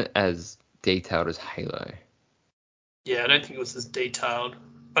 but it wasn't as detailed as Halo. Yeah, I don't think it was as detailed,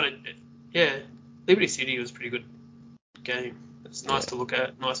 but Liberty City was a pretty good game. It's nice to look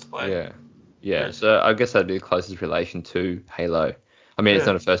at, nice to play. Yeah. So I guess that'd be the closest relation to Halo. I mean, it's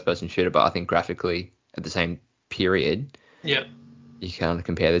not a first-person shooter, but I think graphically at the same period, you can't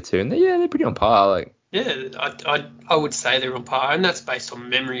compare the two, and they're pretty on par. Like, I would say they're on par, and that's based on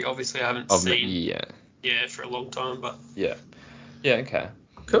memory. Obviously, I haven't seen for a long time, but okay.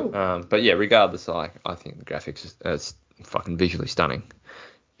 Cool. But yeah, regardless, I think the graphics is fucking visually stunning.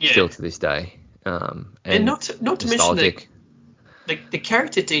 Yeah. Still to this day. And not to mention the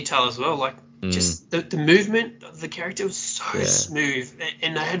character detail as well. Like just the movement of the character was so smooth,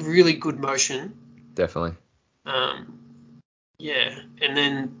 and they had really good motion. Definitely. And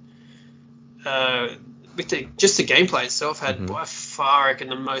then with the gameplay itself had by far, I reckon,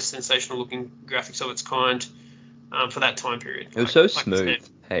 the most sensational looking graphics of its kind. For that time period. It was so smooth.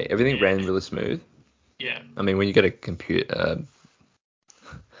 Hey, everything ran really smooth. Yeah. I mean, when you get a computer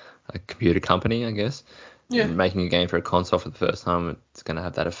company, I guess, making a game for a console for the first time, it's going to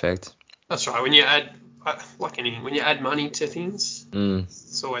have that effect. That's right. When you add, like anything, when you add money to things,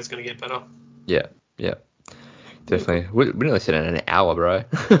 it's always going to get better. Yeah. Definitely. We nearly said in an hour, bro.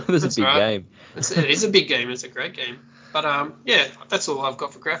 This is a big game. It is a big game. It's a great game. But, that's all I've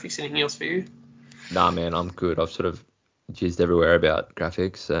got for graphics. Anything else for you? Nah, man, I'm good. I've sort of jizzed everywhere about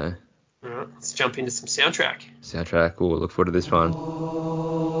graphics, so. All right, let's jump into some soundtrack. Cool. Look forward to this one.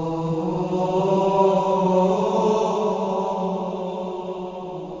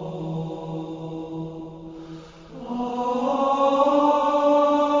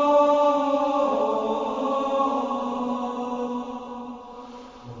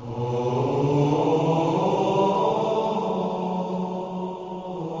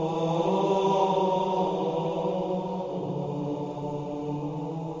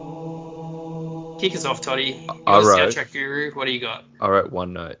 Kick us off, Toddy. You're the soundtrack guru. What do you got? I wrote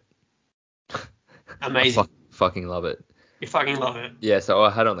one note. Amazing. I fucking love it. You fucking love it. Yeah, so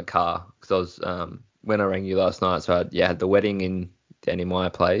I had it on the car because I was when I rang you last night. So I had the wedding down in my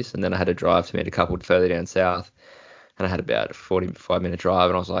place, and then I had to drive to meet a couple further down south, and I had about a 45-minute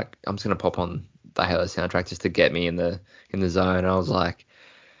drive, and I was like, I'm just gonna pop on the Halo soundtrack just to get me in the zone. And I was like,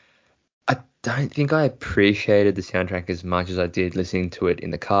 I don't think I appreciated the soundtrack as much as I did listening to it in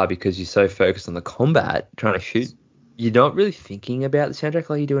the car because you're so focused on the combat, trying to shoot. You're not really thinking about the soundtrack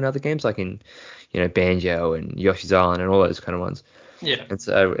like you do in other games, like in, Banjo and Yoshi's Island and all those kind of ones. Yeah. And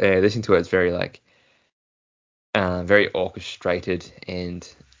so listening to it, it's very very orchestrated and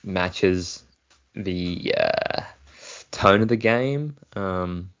matches the tone of the game.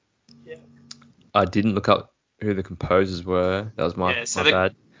 I didn't look up who the composers were. That was my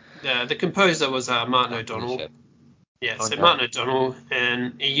bad. Yeah, the composer was Martin O'Donnell. Yeah, so Martin O'Donnell,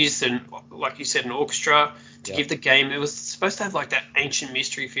 and he used like you said, an orchestra to give the game. It was supposed to have like that ancient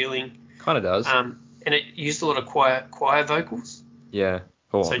mystery feeling. Kind of does. And it used a lot of choir vocals. Yeah.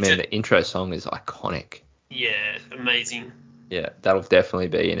 Oh so man, the intro song is iconic. Yeah, amazing. Yeah, that'll definitely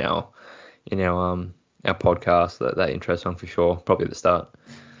be in our podcast. That intro song for sure. Probably at the start.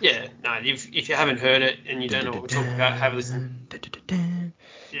 Yeah, no, if you haven't heard it and you don't know what we're talking about, have a listen.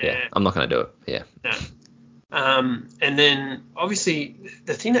 Yeah, Yeah, I'm not going to do it. Yeah. No. And then obviously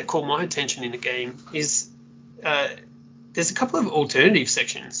the thing that caught my attention in the game is there's a couple of alternative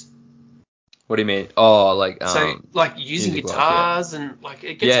sections. What do you mean? Oh, like like using guitars and like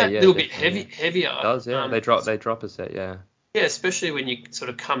it gets a little bit heavier. It does, yeah. They drop a set, yeah. Yeah, especially when you're sort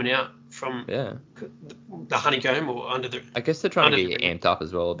of coming out from the honeycomb or under the. I guess they're trying to get you amped up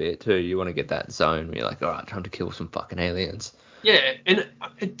as well a bit too. You want to get that zone where you're like, all right, time to kill some fucking aliens. Yeah, and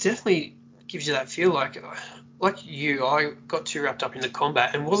it definitely gives you that feel like you. I got too wrapped up in the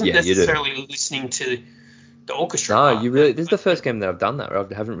combat and wasn't necessarily listening to the orchestra. No, you really. This is the first game that I've done that where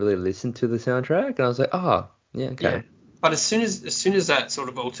I haven't really listened to the soundtrack, and I was like, oh, yeah, okay. Yeah. But as soon as that sort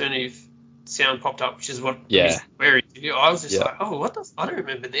of alternative sound popped up, which is what we're into, I was just like, oh, what the? I don't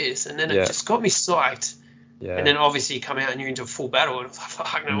remember this, and then it just got me psyched. Yeah. And then obviously you come out and you're into full battle, and I was like,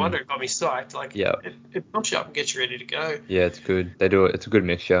 fuck, no wonder it got me psyched. Like, it pumps you up and gets you ready to go. Yeah, it's good. They do it. It's a good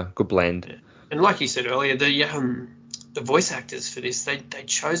mixture, good blend. Yeah. And like you said earlier, the voice actors for this, they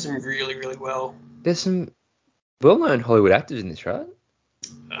chose them really, really well. There's some well-known Hollywood actors in this, right?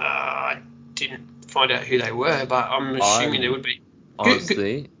 I didn't find out who they were, but I'm assuming there would be.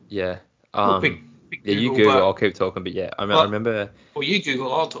 Honestly, yeah. Big you Google, I'll keep talking, but I remember. Or you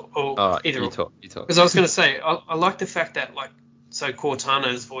Google, I'll talk. Or either. You talk. Because I was going to say, I like the fact that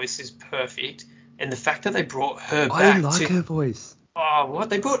Cortana's voice is perfect, and the fact that they brought her back. I didn't like her voice. Oh, what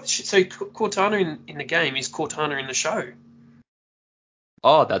they brought? So Cortana in the game is Cortana in the show.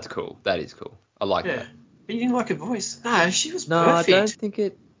 Oh, that's cool. That is cool. I like that. But you didn't like her voice? No, she was perfect. No, I don't think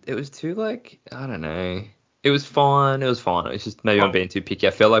it was too I don't know. It was fine. It was just maybe I'm being too picky. I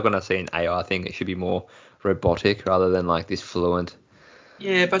feel like when I see an AI thing, it should be more robotic rather than like this fluent.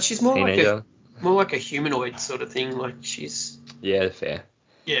 Yeah, but she's more like a humanoid sort of thing. Like she's. Yeah, fair.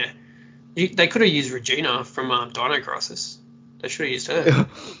 Yeah, they could have used Regina from Dino Crisis. They should have used her.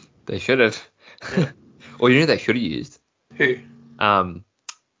 They should have. Yeah. Or you know they should have used. Who?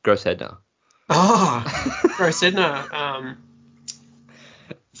 Gross Edna. Oh, Gross Edna.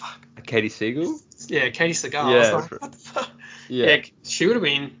 Fuck. Katie Siegel? Yeah, Katie Siegel. Yeah, I was like, what the fuck? Yeah, she would have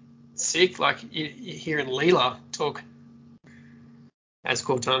been sick. Like you're hearing Leela talk as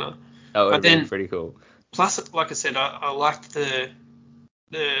Cortana. That would have been pretty cool. Plus, like I said, I liked the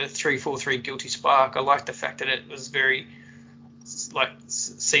 343 Guilty Spark. I liked the fact that it was very like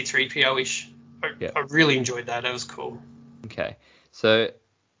C3PO-ish. I really enjoyed that. That was cool. Okay, so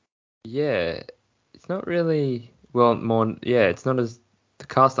it's not really it's not as the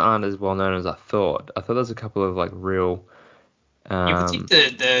cast aren't as well known as I thought. I thought there's a couple of like real you would think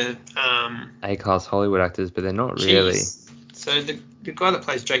the A-class Hollywood actors, but they're not Keyes. really. So the guy that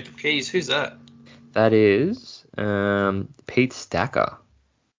plays Jacob Keyes, who's that? That is Pete Stacker.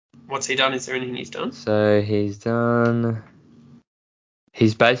 What's he done? Is there anything he's done? So he's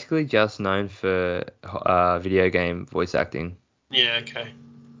basically just known for video game voice acting. Yeah, okay.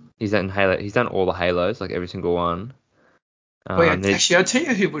 He's done Halo. He's done all the Halos, like every single one. Actually, I'll tell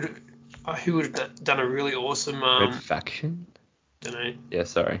you who would have done a really awesome. Red Faction? Don't know. Yeah,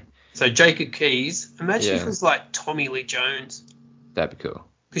 sorry. So Jacob Keyes. Imagine if it was like Tommy Lee Jones. That'd be cool.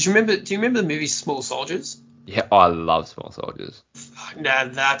 Because do you remember the movie Small Soldiers? Yeah, I love Small Soldiers. Nah,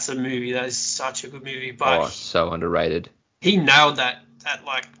 that's a movie. That is such a good movie. But so underrated. He nailed that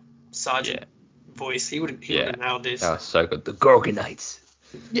like sergeant voice. He would have nailed this. That was so good. The Gorgonites.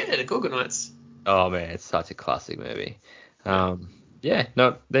 Yeah, the Gorgonites. Oh man, it's such a classic movie. There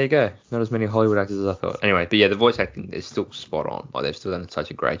you go. Not as many Hollywood actors as I thought. Anyway, but the voice acting is still spot on. Like they've still done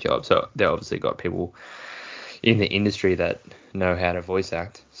such a great job. So they obviously got people in the industry that know how to voice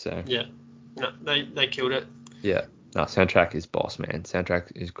act. So no, they killed it. Yeah, no, soundtrack is boss, man.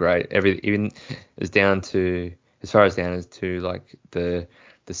 Soundtrack is great. Even as down to like the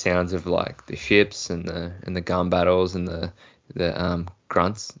sounds of like the ships and the gun battles and the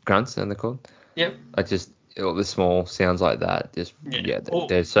grunts and they're called. Yep. Like just all the small sounds like that.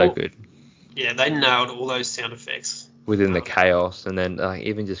 They're so good. Yeah, they nailed all those sound effects within the chaos, and then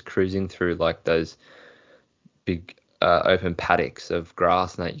even just cruising through like those big open paddocks of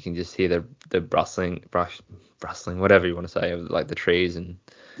grass, and that you can just hear the rustling, whatever you want to say, of like the trees and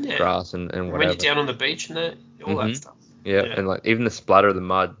grass and whatever. When you're down on the beach and all that stuff. Yeah, and like even the splatter of the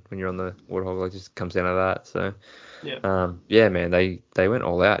mud when you're on the Warthog, like just comes down to that. So man, they went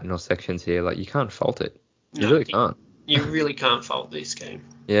all out in all sections here. Like you can't fault it. You really can't. You really can't fault this game.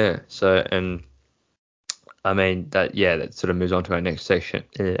 Yeah. So and I mean that sort of moves on to our next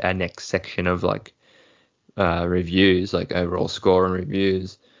section of like reviews, like overall score and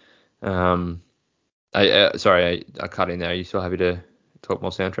reviews. I cut in there. Are you still happy to talk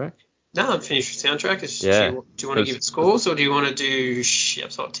more soundtrack? No, I'm finished with soundtrack. Yeah. Do you want to give it scores, or do you want to do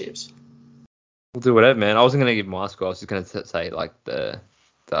Shep's hot tips? We'll do whatever, man. I wasn't gonna give my score. I was just gonna say like the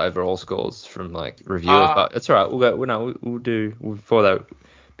overall scores from like reviewers, but it's alright. We'll go. We'll do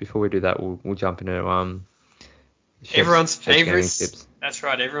before we do that. We'll jump into everyone's favorites. That's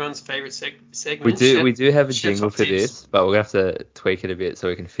right. Everyone's favorite segment. We do have a jingle for this, but we're gonna have to tweak it a bit so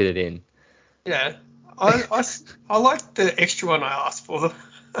we can fit it in. Yeah, I like the extra one I asked for.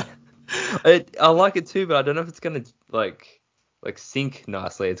 I like it too, but I don't know if it's gonna like sync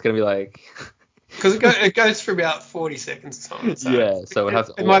nicely. It's gonna be like because it goes for about 40 seconds time. So yeah, so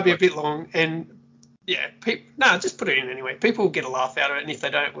it might be a bit long, and yeah, just put it in anyway. People will get a laugh out of it, and if they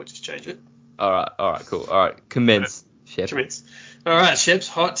don't, we'll just change it. All right, cool. All right, commence, Shep. Commence. All right, Shep's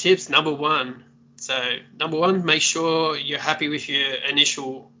hot tips number 1. So number 1, make sure you're happy with your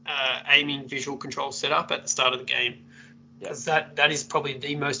initial aiming visual control setup at the start of the game. Because that is probably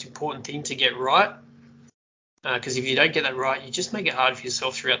the most important thing to get right. Because if you don't get that right, you just make it hard for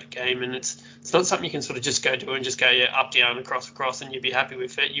yourself throughout the game, and it's not something you can sort of just go do and just go up, down, across, and you'll be happy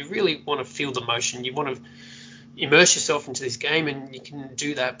with it. You really want to feel the motion. You want to immerse yourself into this game, and you can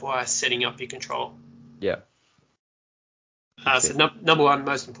do that by setting up your control. Yeah. So number 1,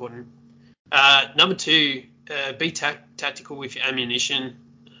 most important. Number 2, be tactical with your ammunition,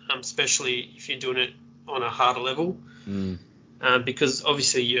 especially if you're doing it on a harder level. Because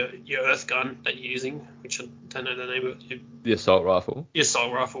obviously your earth gun that you're using, which I don't know the name of it. The assault rifle. Your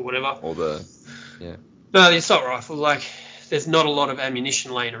assault rifle, whatever. Or the the assault rifle, like there's not a lot of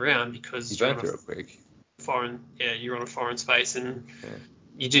ammunition laying around because you burn through it quick. You're on a foreign space, and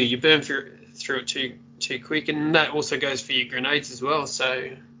you burn through it too quick, and that also goes for your grenades as well. So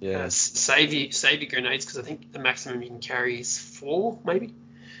save your grenades, because I think the maximum you can carry is 4, maybe.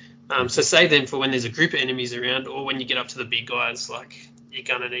 So save them for when there's a group of enemies around, or when you get up to the big guys, like you're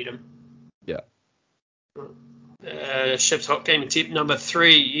gonna need them. Yeah. Shep's hot gaming tip number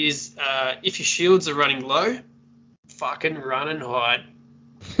 3 is if your shields are running low, fucking run and hide.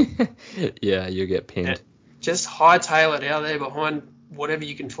 Yeah, you'll get pinned. Just hightail it out there behind whatever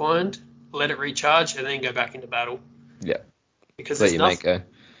you can find, let it recharge, and then go back into battle. Yeah. Because let your mate go.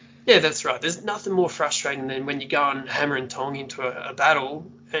 Yeah, that's right. There's nothing more frustrating than when you go and hammer and tong into a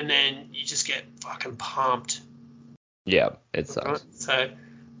battle, and then you just get fucking pumped. Yeah, it sucks. Right? So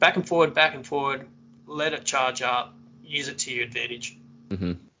back and forward, let it charge up, use it to your advantage.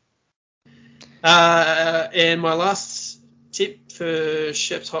 Mm-hmm. And my last tip for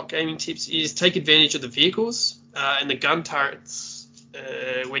Shep's hot gaming tips is take advantage of the vehicles and the gun turrets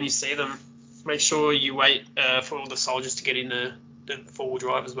when you see them. Make sure you wait for all the soldiers to get in the four-wheel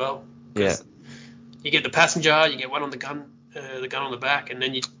drive as well. Yeah. You get the passenger, you get one on the gun on the back, and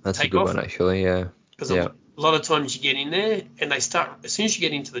then you take off. That's a good one, actually, yeah. Because a lot of times you get in there, and as soon as you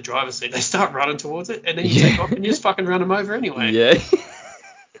get into the driver's seat, they start running towards it, and then you take off, and you just fucking run them over anyway. Yeah.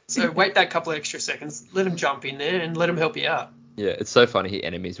 So wait that couple of extra seconds, let them jump in there, and let them help you out. Yeah, it's so funny hit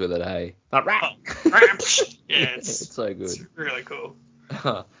enemies with it, hey? Yeah, it's so good. It's really cool.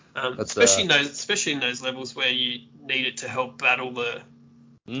 Especially in those levels where you need it to help battle their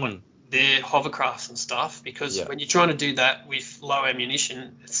hovercrafts and stuff, because when you're trying to do that with low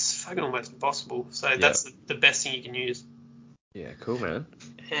ammunition, it's fucking almost impossible. So that's the best thing you can use. Yeah, cool, man.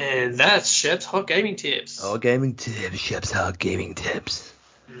 And that's Shep's hot gaming tips. Shep's hot gaming tips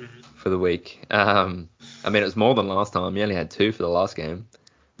for the week. I mean, it was more than last time. You only had 2 for the last game.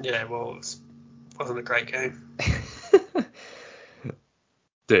 Yeah, well, it wasn't a great game.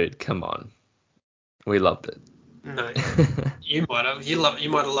 Dude, come on. We loved it. No, you might have. You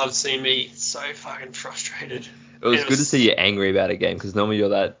might have loved seeing me so fucking frustrated. It was good to see you angry about a game, because normally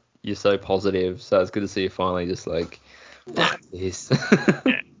you're so positive. So it's good to see you finally just like, fuck this.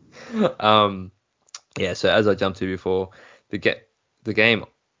 So as I jumped to before, the game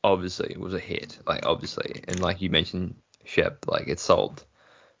obviously was a hit, and like you mentioned, Shep, like it sold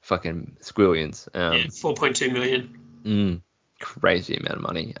fucking squillions. 4.2 million. Crazy amount of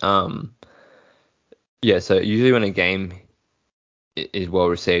money. So usually when a game is well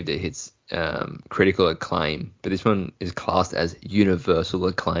received, it hits critical acclaim, but this one is classed as universal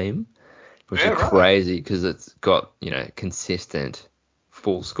acclaim, which is crazy because it's got consistent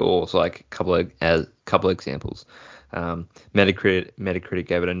full scores. Like a couple examples. Metacritic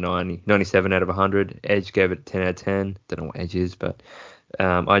gave it a 97 out of 100. Edge gave it a 10 out of 10. Don't know what Edge is, but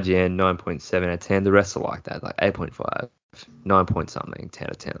IGN 9.7 out of 10. The rest are like that, like 8.5, 9 point something, 10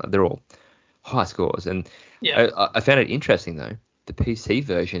 out of 10. Like they're all high scores. And I found it interesting though. The PC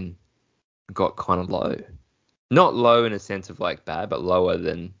version got kind of low. Not low in a sense of like bad, but lower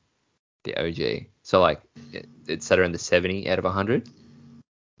than the OG. So like it sat around the 70 out of 100.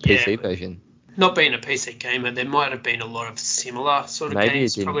 PC version. Not being a PC gamer, there might have been a lot of similar sort of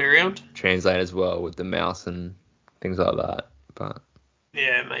games probably around. Translate as well with the mouse and things like that, but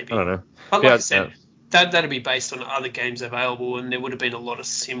yeah, maybe. I don't know. But like I said, that'd be based on other games available, and there would have been a lot of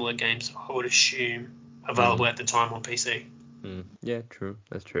similar games, I would assume, available at the time on PC. Yeah, true.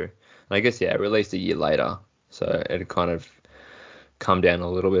 That's true. And I guess, it released a year later, so it kind of come down a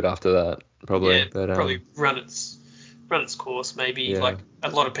little bit after that, probably. Yeah, but, probably run its course. Maybe like a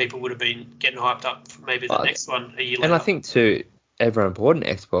lot of people would have been getting hyped up for maybe the next one a year later. And I think too, everyone bought an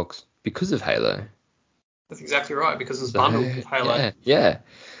Xbox because of Halo. That's exactly right, because it was bundled with Halo. Yeah.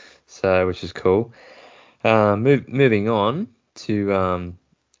 So, which is cool. Moving on to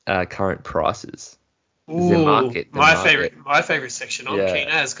current prices. Ooh, the market. My favorite section. I'm keen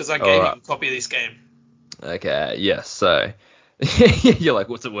as, because I gave you a copy of this game. Okay, yes. So you're like,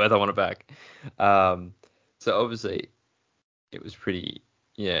 what's it worth? I want it back. So obviously it was pretty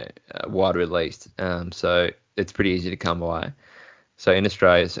wide released. So it's pretty easy to come by. So in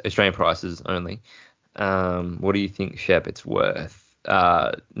Australian prices only. What do you think, Shep, it's worth?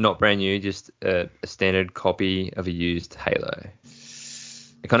 Not brand new, just a standard copy of a used Halo.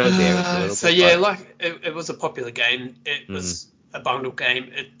 It kind of varies a little bit. It was a popular game. It was a bundle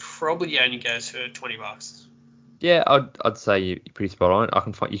game. It probably only goes for $20. Yeah, I'd say you're pretty spot on.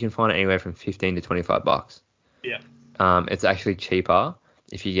 You can find it anywhere from $15 to $25. Yeah. It's actually cheaper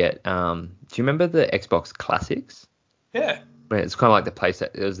if you get. Do you remember the Xbox Classics? Yeah. It's kind of like the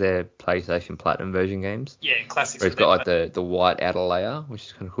PlayStation. It was their PlayStation Platinum version games. Yeah, Classics. Where it's got like the white outer layer, which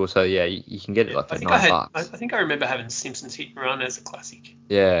is kind of cool. So yeah, you can get it like for $9. I think I remember having Simpsons Hit and Run as a classic.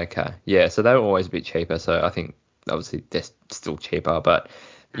 Yeah. Okay. Yeah. So they were always a bit cheaper. So I think obviously they're still cheaper, but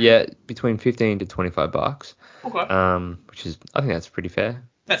yeah, between $15 to $25. Okay. Which is, I think that's pretty fair.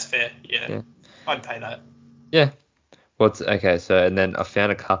 That's fair. Yeah. I'd pay that. Yeah. Okay? So and then I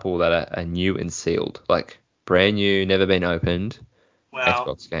found a couple that are new and sealed, like brand new, never been opened. Wow.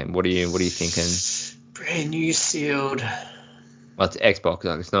 Xbox game. What are you thinking? Brand new sealed. Well, it's Xbox.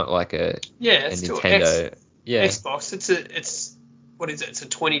 Like, it's not like a it's Nintendo. Xbox. It's what is it? It's a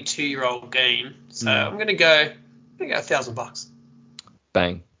 22-year-old game. So I'm gonna go $1,000.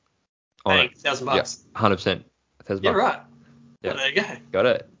 Bang. $1,000. Yeah, 100%. $1,000. Yeah, right. Yeah. Well, there you go. Got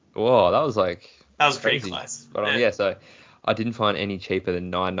it. Whoa, that was pretty close. But so I didn't find any cheaper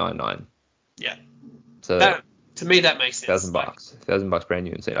than $999. Yeah. So to me that makes sense. $1,000 brand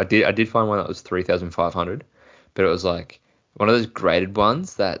new. Insane. I did find one that was 3,500, but it was like one of those graded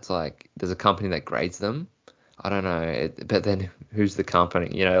ones that's like there's a company that grades them. I don't know, but then who's the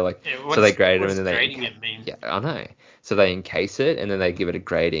company? So they grade them and then they grading it mean? Yeah, I know. So they encase it and then they give it a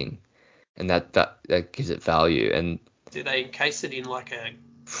grading, and that gives it value. And do they encase it in like a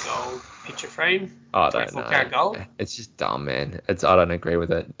gold picture frame? I don't know. 24-karat gold? It's just dumb, man. I don't agree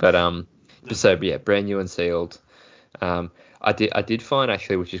with it. But So yeah, brand new and sealed. I did find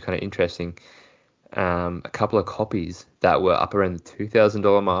actually, which is kind of interesting, a couple of copies that were up around the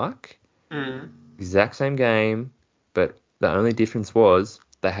 $2,000 mark. Exact same game, but the only difference was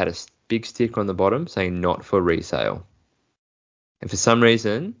they had a big sticker on the bottom saying not for resale. And for some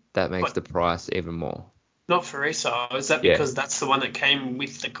reason, that makes the price even more. Not for resale. Is that because that's the one that came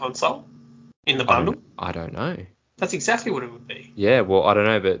with the console in the bundle? I don't know. That's exactly what it would be. Yeah, well, I don't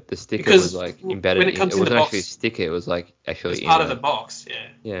know, but the sticker was like embedded. It wasn't actually a sticker. It was like actually it's part of the box. Yeah.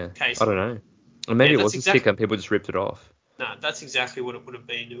 Yeah. Case. I don't know. Or maybe it was a sticker and people just ripped it off. No, that's exactly what it would have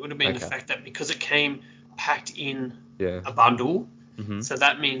been. It would have been the fact that because it came packed in a bundle, so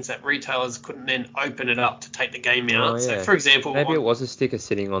that means that retailers couldn't then open it up to take the game out. So, for example, maybe it was a sticker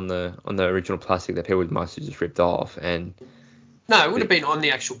sitting on the original plastic that people must have just ripped off. And no, it would have been on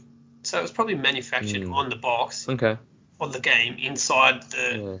the actual. So it was probably manufactured on the box. Okay. On the game inside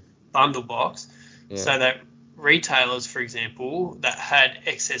the bundle box, so that retailers, for example, that had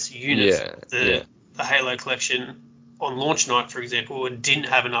excess units, the Halo collection on launch night, for example, and didn't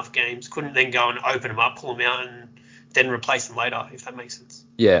have enough games, couldn't then go and open them up, pull them out, and then replace them later, if that makes sense.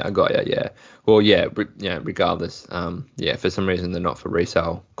 Yeah, I got you. Yeah. Well, regardless, for some reason, the not for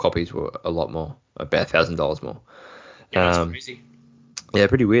resale copies were a lot more, about $1,000 more. Yeah, that's crazy. Yeah,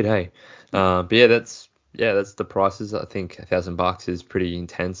 pretty weird, hey. But that's the prices. I think $1,000 is pretty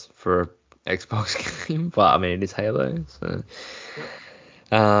intense for an Xbox game, but I mean it is Halo. So,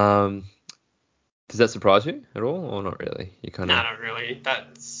 does that surprise you at all, or not really? No, not really.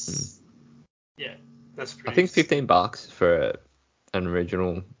 That's that's pretty. I think $15 for an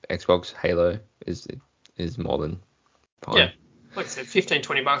original Xbox Halo is more than fine. Yeah, like I said,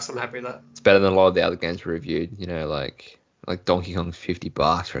 $15-$20. I'm happy with that. It's better than a lot of the other games we reviewed. Like Donkey Kong's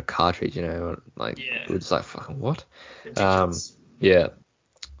 $50 for a cartridge. We're just like, fucking what? Ridiculous. Yeah.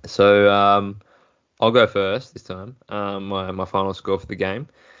 So I'll go first this time. My final score for the game.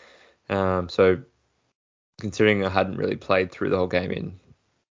 So considering I hadn't really played through the whole game in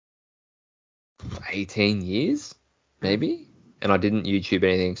 18 years, maybe, and I didn't YouTube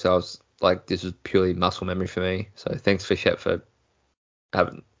anything, so I was like, this was purely muscle memory for me. So thanks for Shep for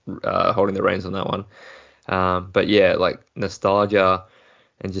holding the reins on that one. But yeah, like nostalgia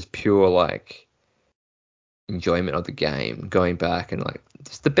and just pure like enjoyment of the game, going back and like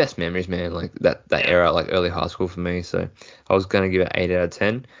just the best memories, man. Like that era, like early high school for me. So I was gonna give it 8 out of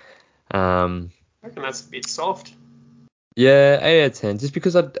 10. I reckon that's a bit soft. Yeah, 8 out of 10. Just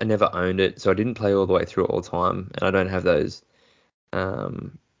because I never owned it, so I didn't play all the way through it all the time, and I don't have those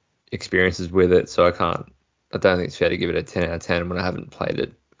experiences with it, so I don't think it's fair to give it a 10 out of 10 when I haven't played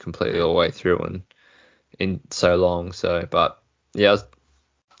it completely all the way through and in so long. So, but yeah, I was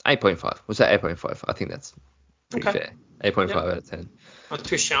 8.5. Was that 8.5? I think that's pretty fair. 8.5 out of 10. I'll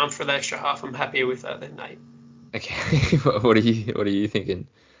twist your arm for the extra half. I'm happier with that than 8. Okay. What are you thinking?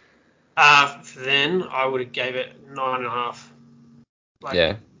 Then I would have gave it 9.5. Like,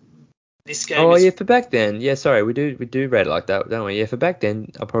 yeah. This game is... yeah, for back then. Yeah, sorry, we do rate it like that, don't we? Yeah, for back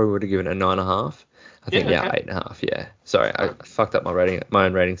then, I probably would have given it a 9.5. I think now 8.5. Yeah. Sorry, I fucked up my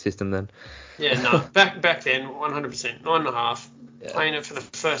own rating system then. Yeah, no. back then, 100%, 9.5. Yeah. Playing it for the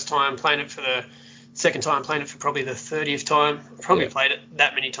first time, playing it for the second time, playing it for probably the 30th time. Probably played it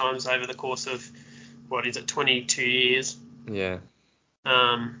that many times over the course of 22 years. Yeah.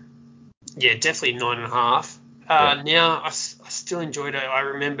 Yeah, definitely 9.5. Now I still enjoyed it. I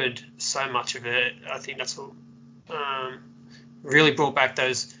remembered so much of it. I think that's what really brought back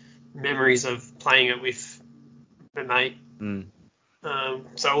those memories of playing it with my mate.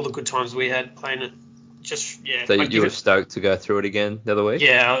 So all the good times we had playing it. So you were stoked to go through it again the other week?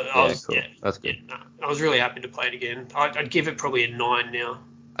 Yeah, I was. Cool. Yeah, that's good. Yeah, no, I was really happy to play it again. I'd give it probably a 9 now.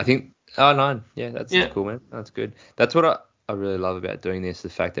 I think 9. Yeah, that's cool, man. That's good. That's what I really love about doing this, the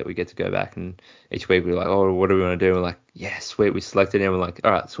fact that we get to go back and each week we're like, oh, what do we want to do? And we're like, yeah, sweet, we selected it, and we're like,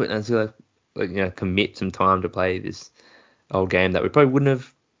 all right, sweet, let's commit some time to play this old game that we probably wouldn't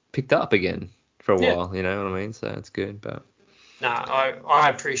have picked up again for a while, you know what I mean? So it's good, but... I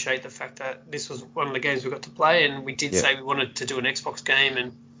appreciate the fact that this was one of the games we got to play, and we did say we wanted to do an Xbox game,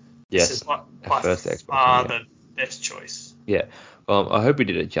 and this is by far the best choice. Yeah, well, I hope we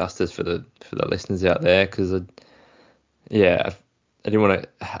did it justice for the listeners out there, because I didn't want to.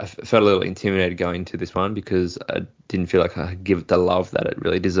 I felt a little intimidated going into this one because I didn't feel like I could give it the love that it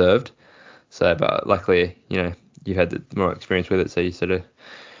really deserved. So, but luckily, you've had the more experience with it, so you sort of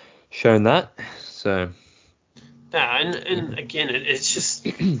shown that. So. And again, it's just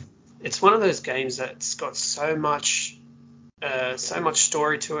it's one of those games that's got so much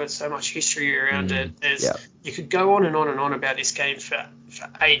story to it, so much history around it. You could go on and on and on about this game for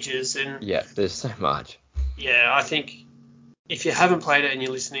ages, and there's so much. Yeah, I think if you haven't played it and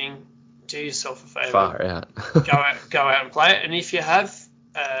you're listening, do yourself a favor. Far out. go out and play it, and if you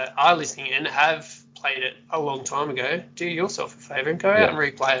are listening and have played it a long time ago, do yourself a favor and go out and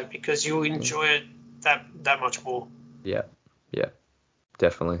replay it, because you'll enjoy it that much more. Yeah,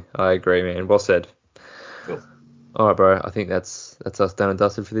 definitely. I agree, man. Well said. Cool. All right, bro. I think that's us done and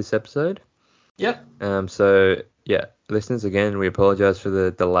dusted for this episode. Yep. So yeah, listeners, again, we apologize for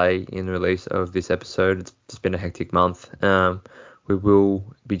the delay in the release of this episode. It's just been a hectic month. We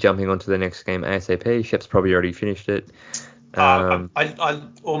will be jumping onto the next game ASAP. Shep's probably already finished it. I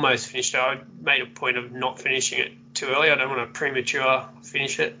almost finished it. I made a point of not finishing it too early. I don't want to premature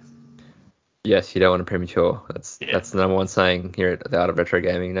finish it. Yes, you don't want to premature. That's the number one saying here at the Art of Retro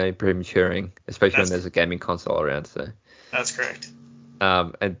Gaming. No prematuring, especially when there's a gaming console around. So that's correct.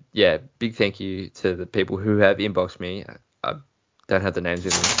 And yeah, big thank you to the people who have inboxed me. I don't have the names in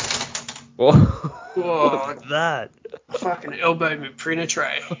them. Whoa, what's that? Fucking elbowed me printer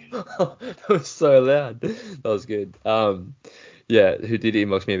tray. That was so loud. That was good. Yeah, who did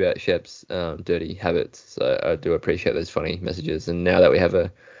inbox me about Shep's dirty habits. So I do appreciate those funny messages. And now that we have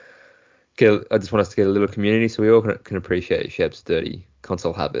I just want us to get a little community so we all can appreciate Shep's dirty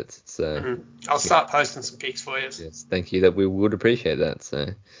console habits. So I'll start posting some pics for you. Yes, thank you. That we would appreciate that. So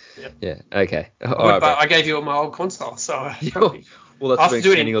okay. I gave you my old console, so well, that's been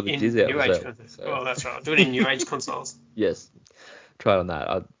sending all the Diz out. New Age consoles. So. Well, that's right. I'll do it in New Age consoles. Yes, try it on that.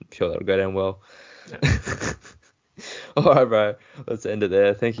 I'm sure that'll go down well. Yeah. All right, bro. Let's end it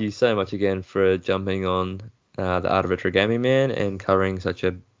there. Thank you so much again for jumping on the Art of Retro Gaming, man, and covering such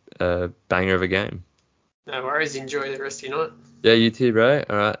a banger of a game. No worries. Enjoy the rest of your night. Yeah, you too, bro.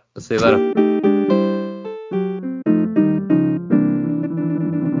 All right. I'll see you later.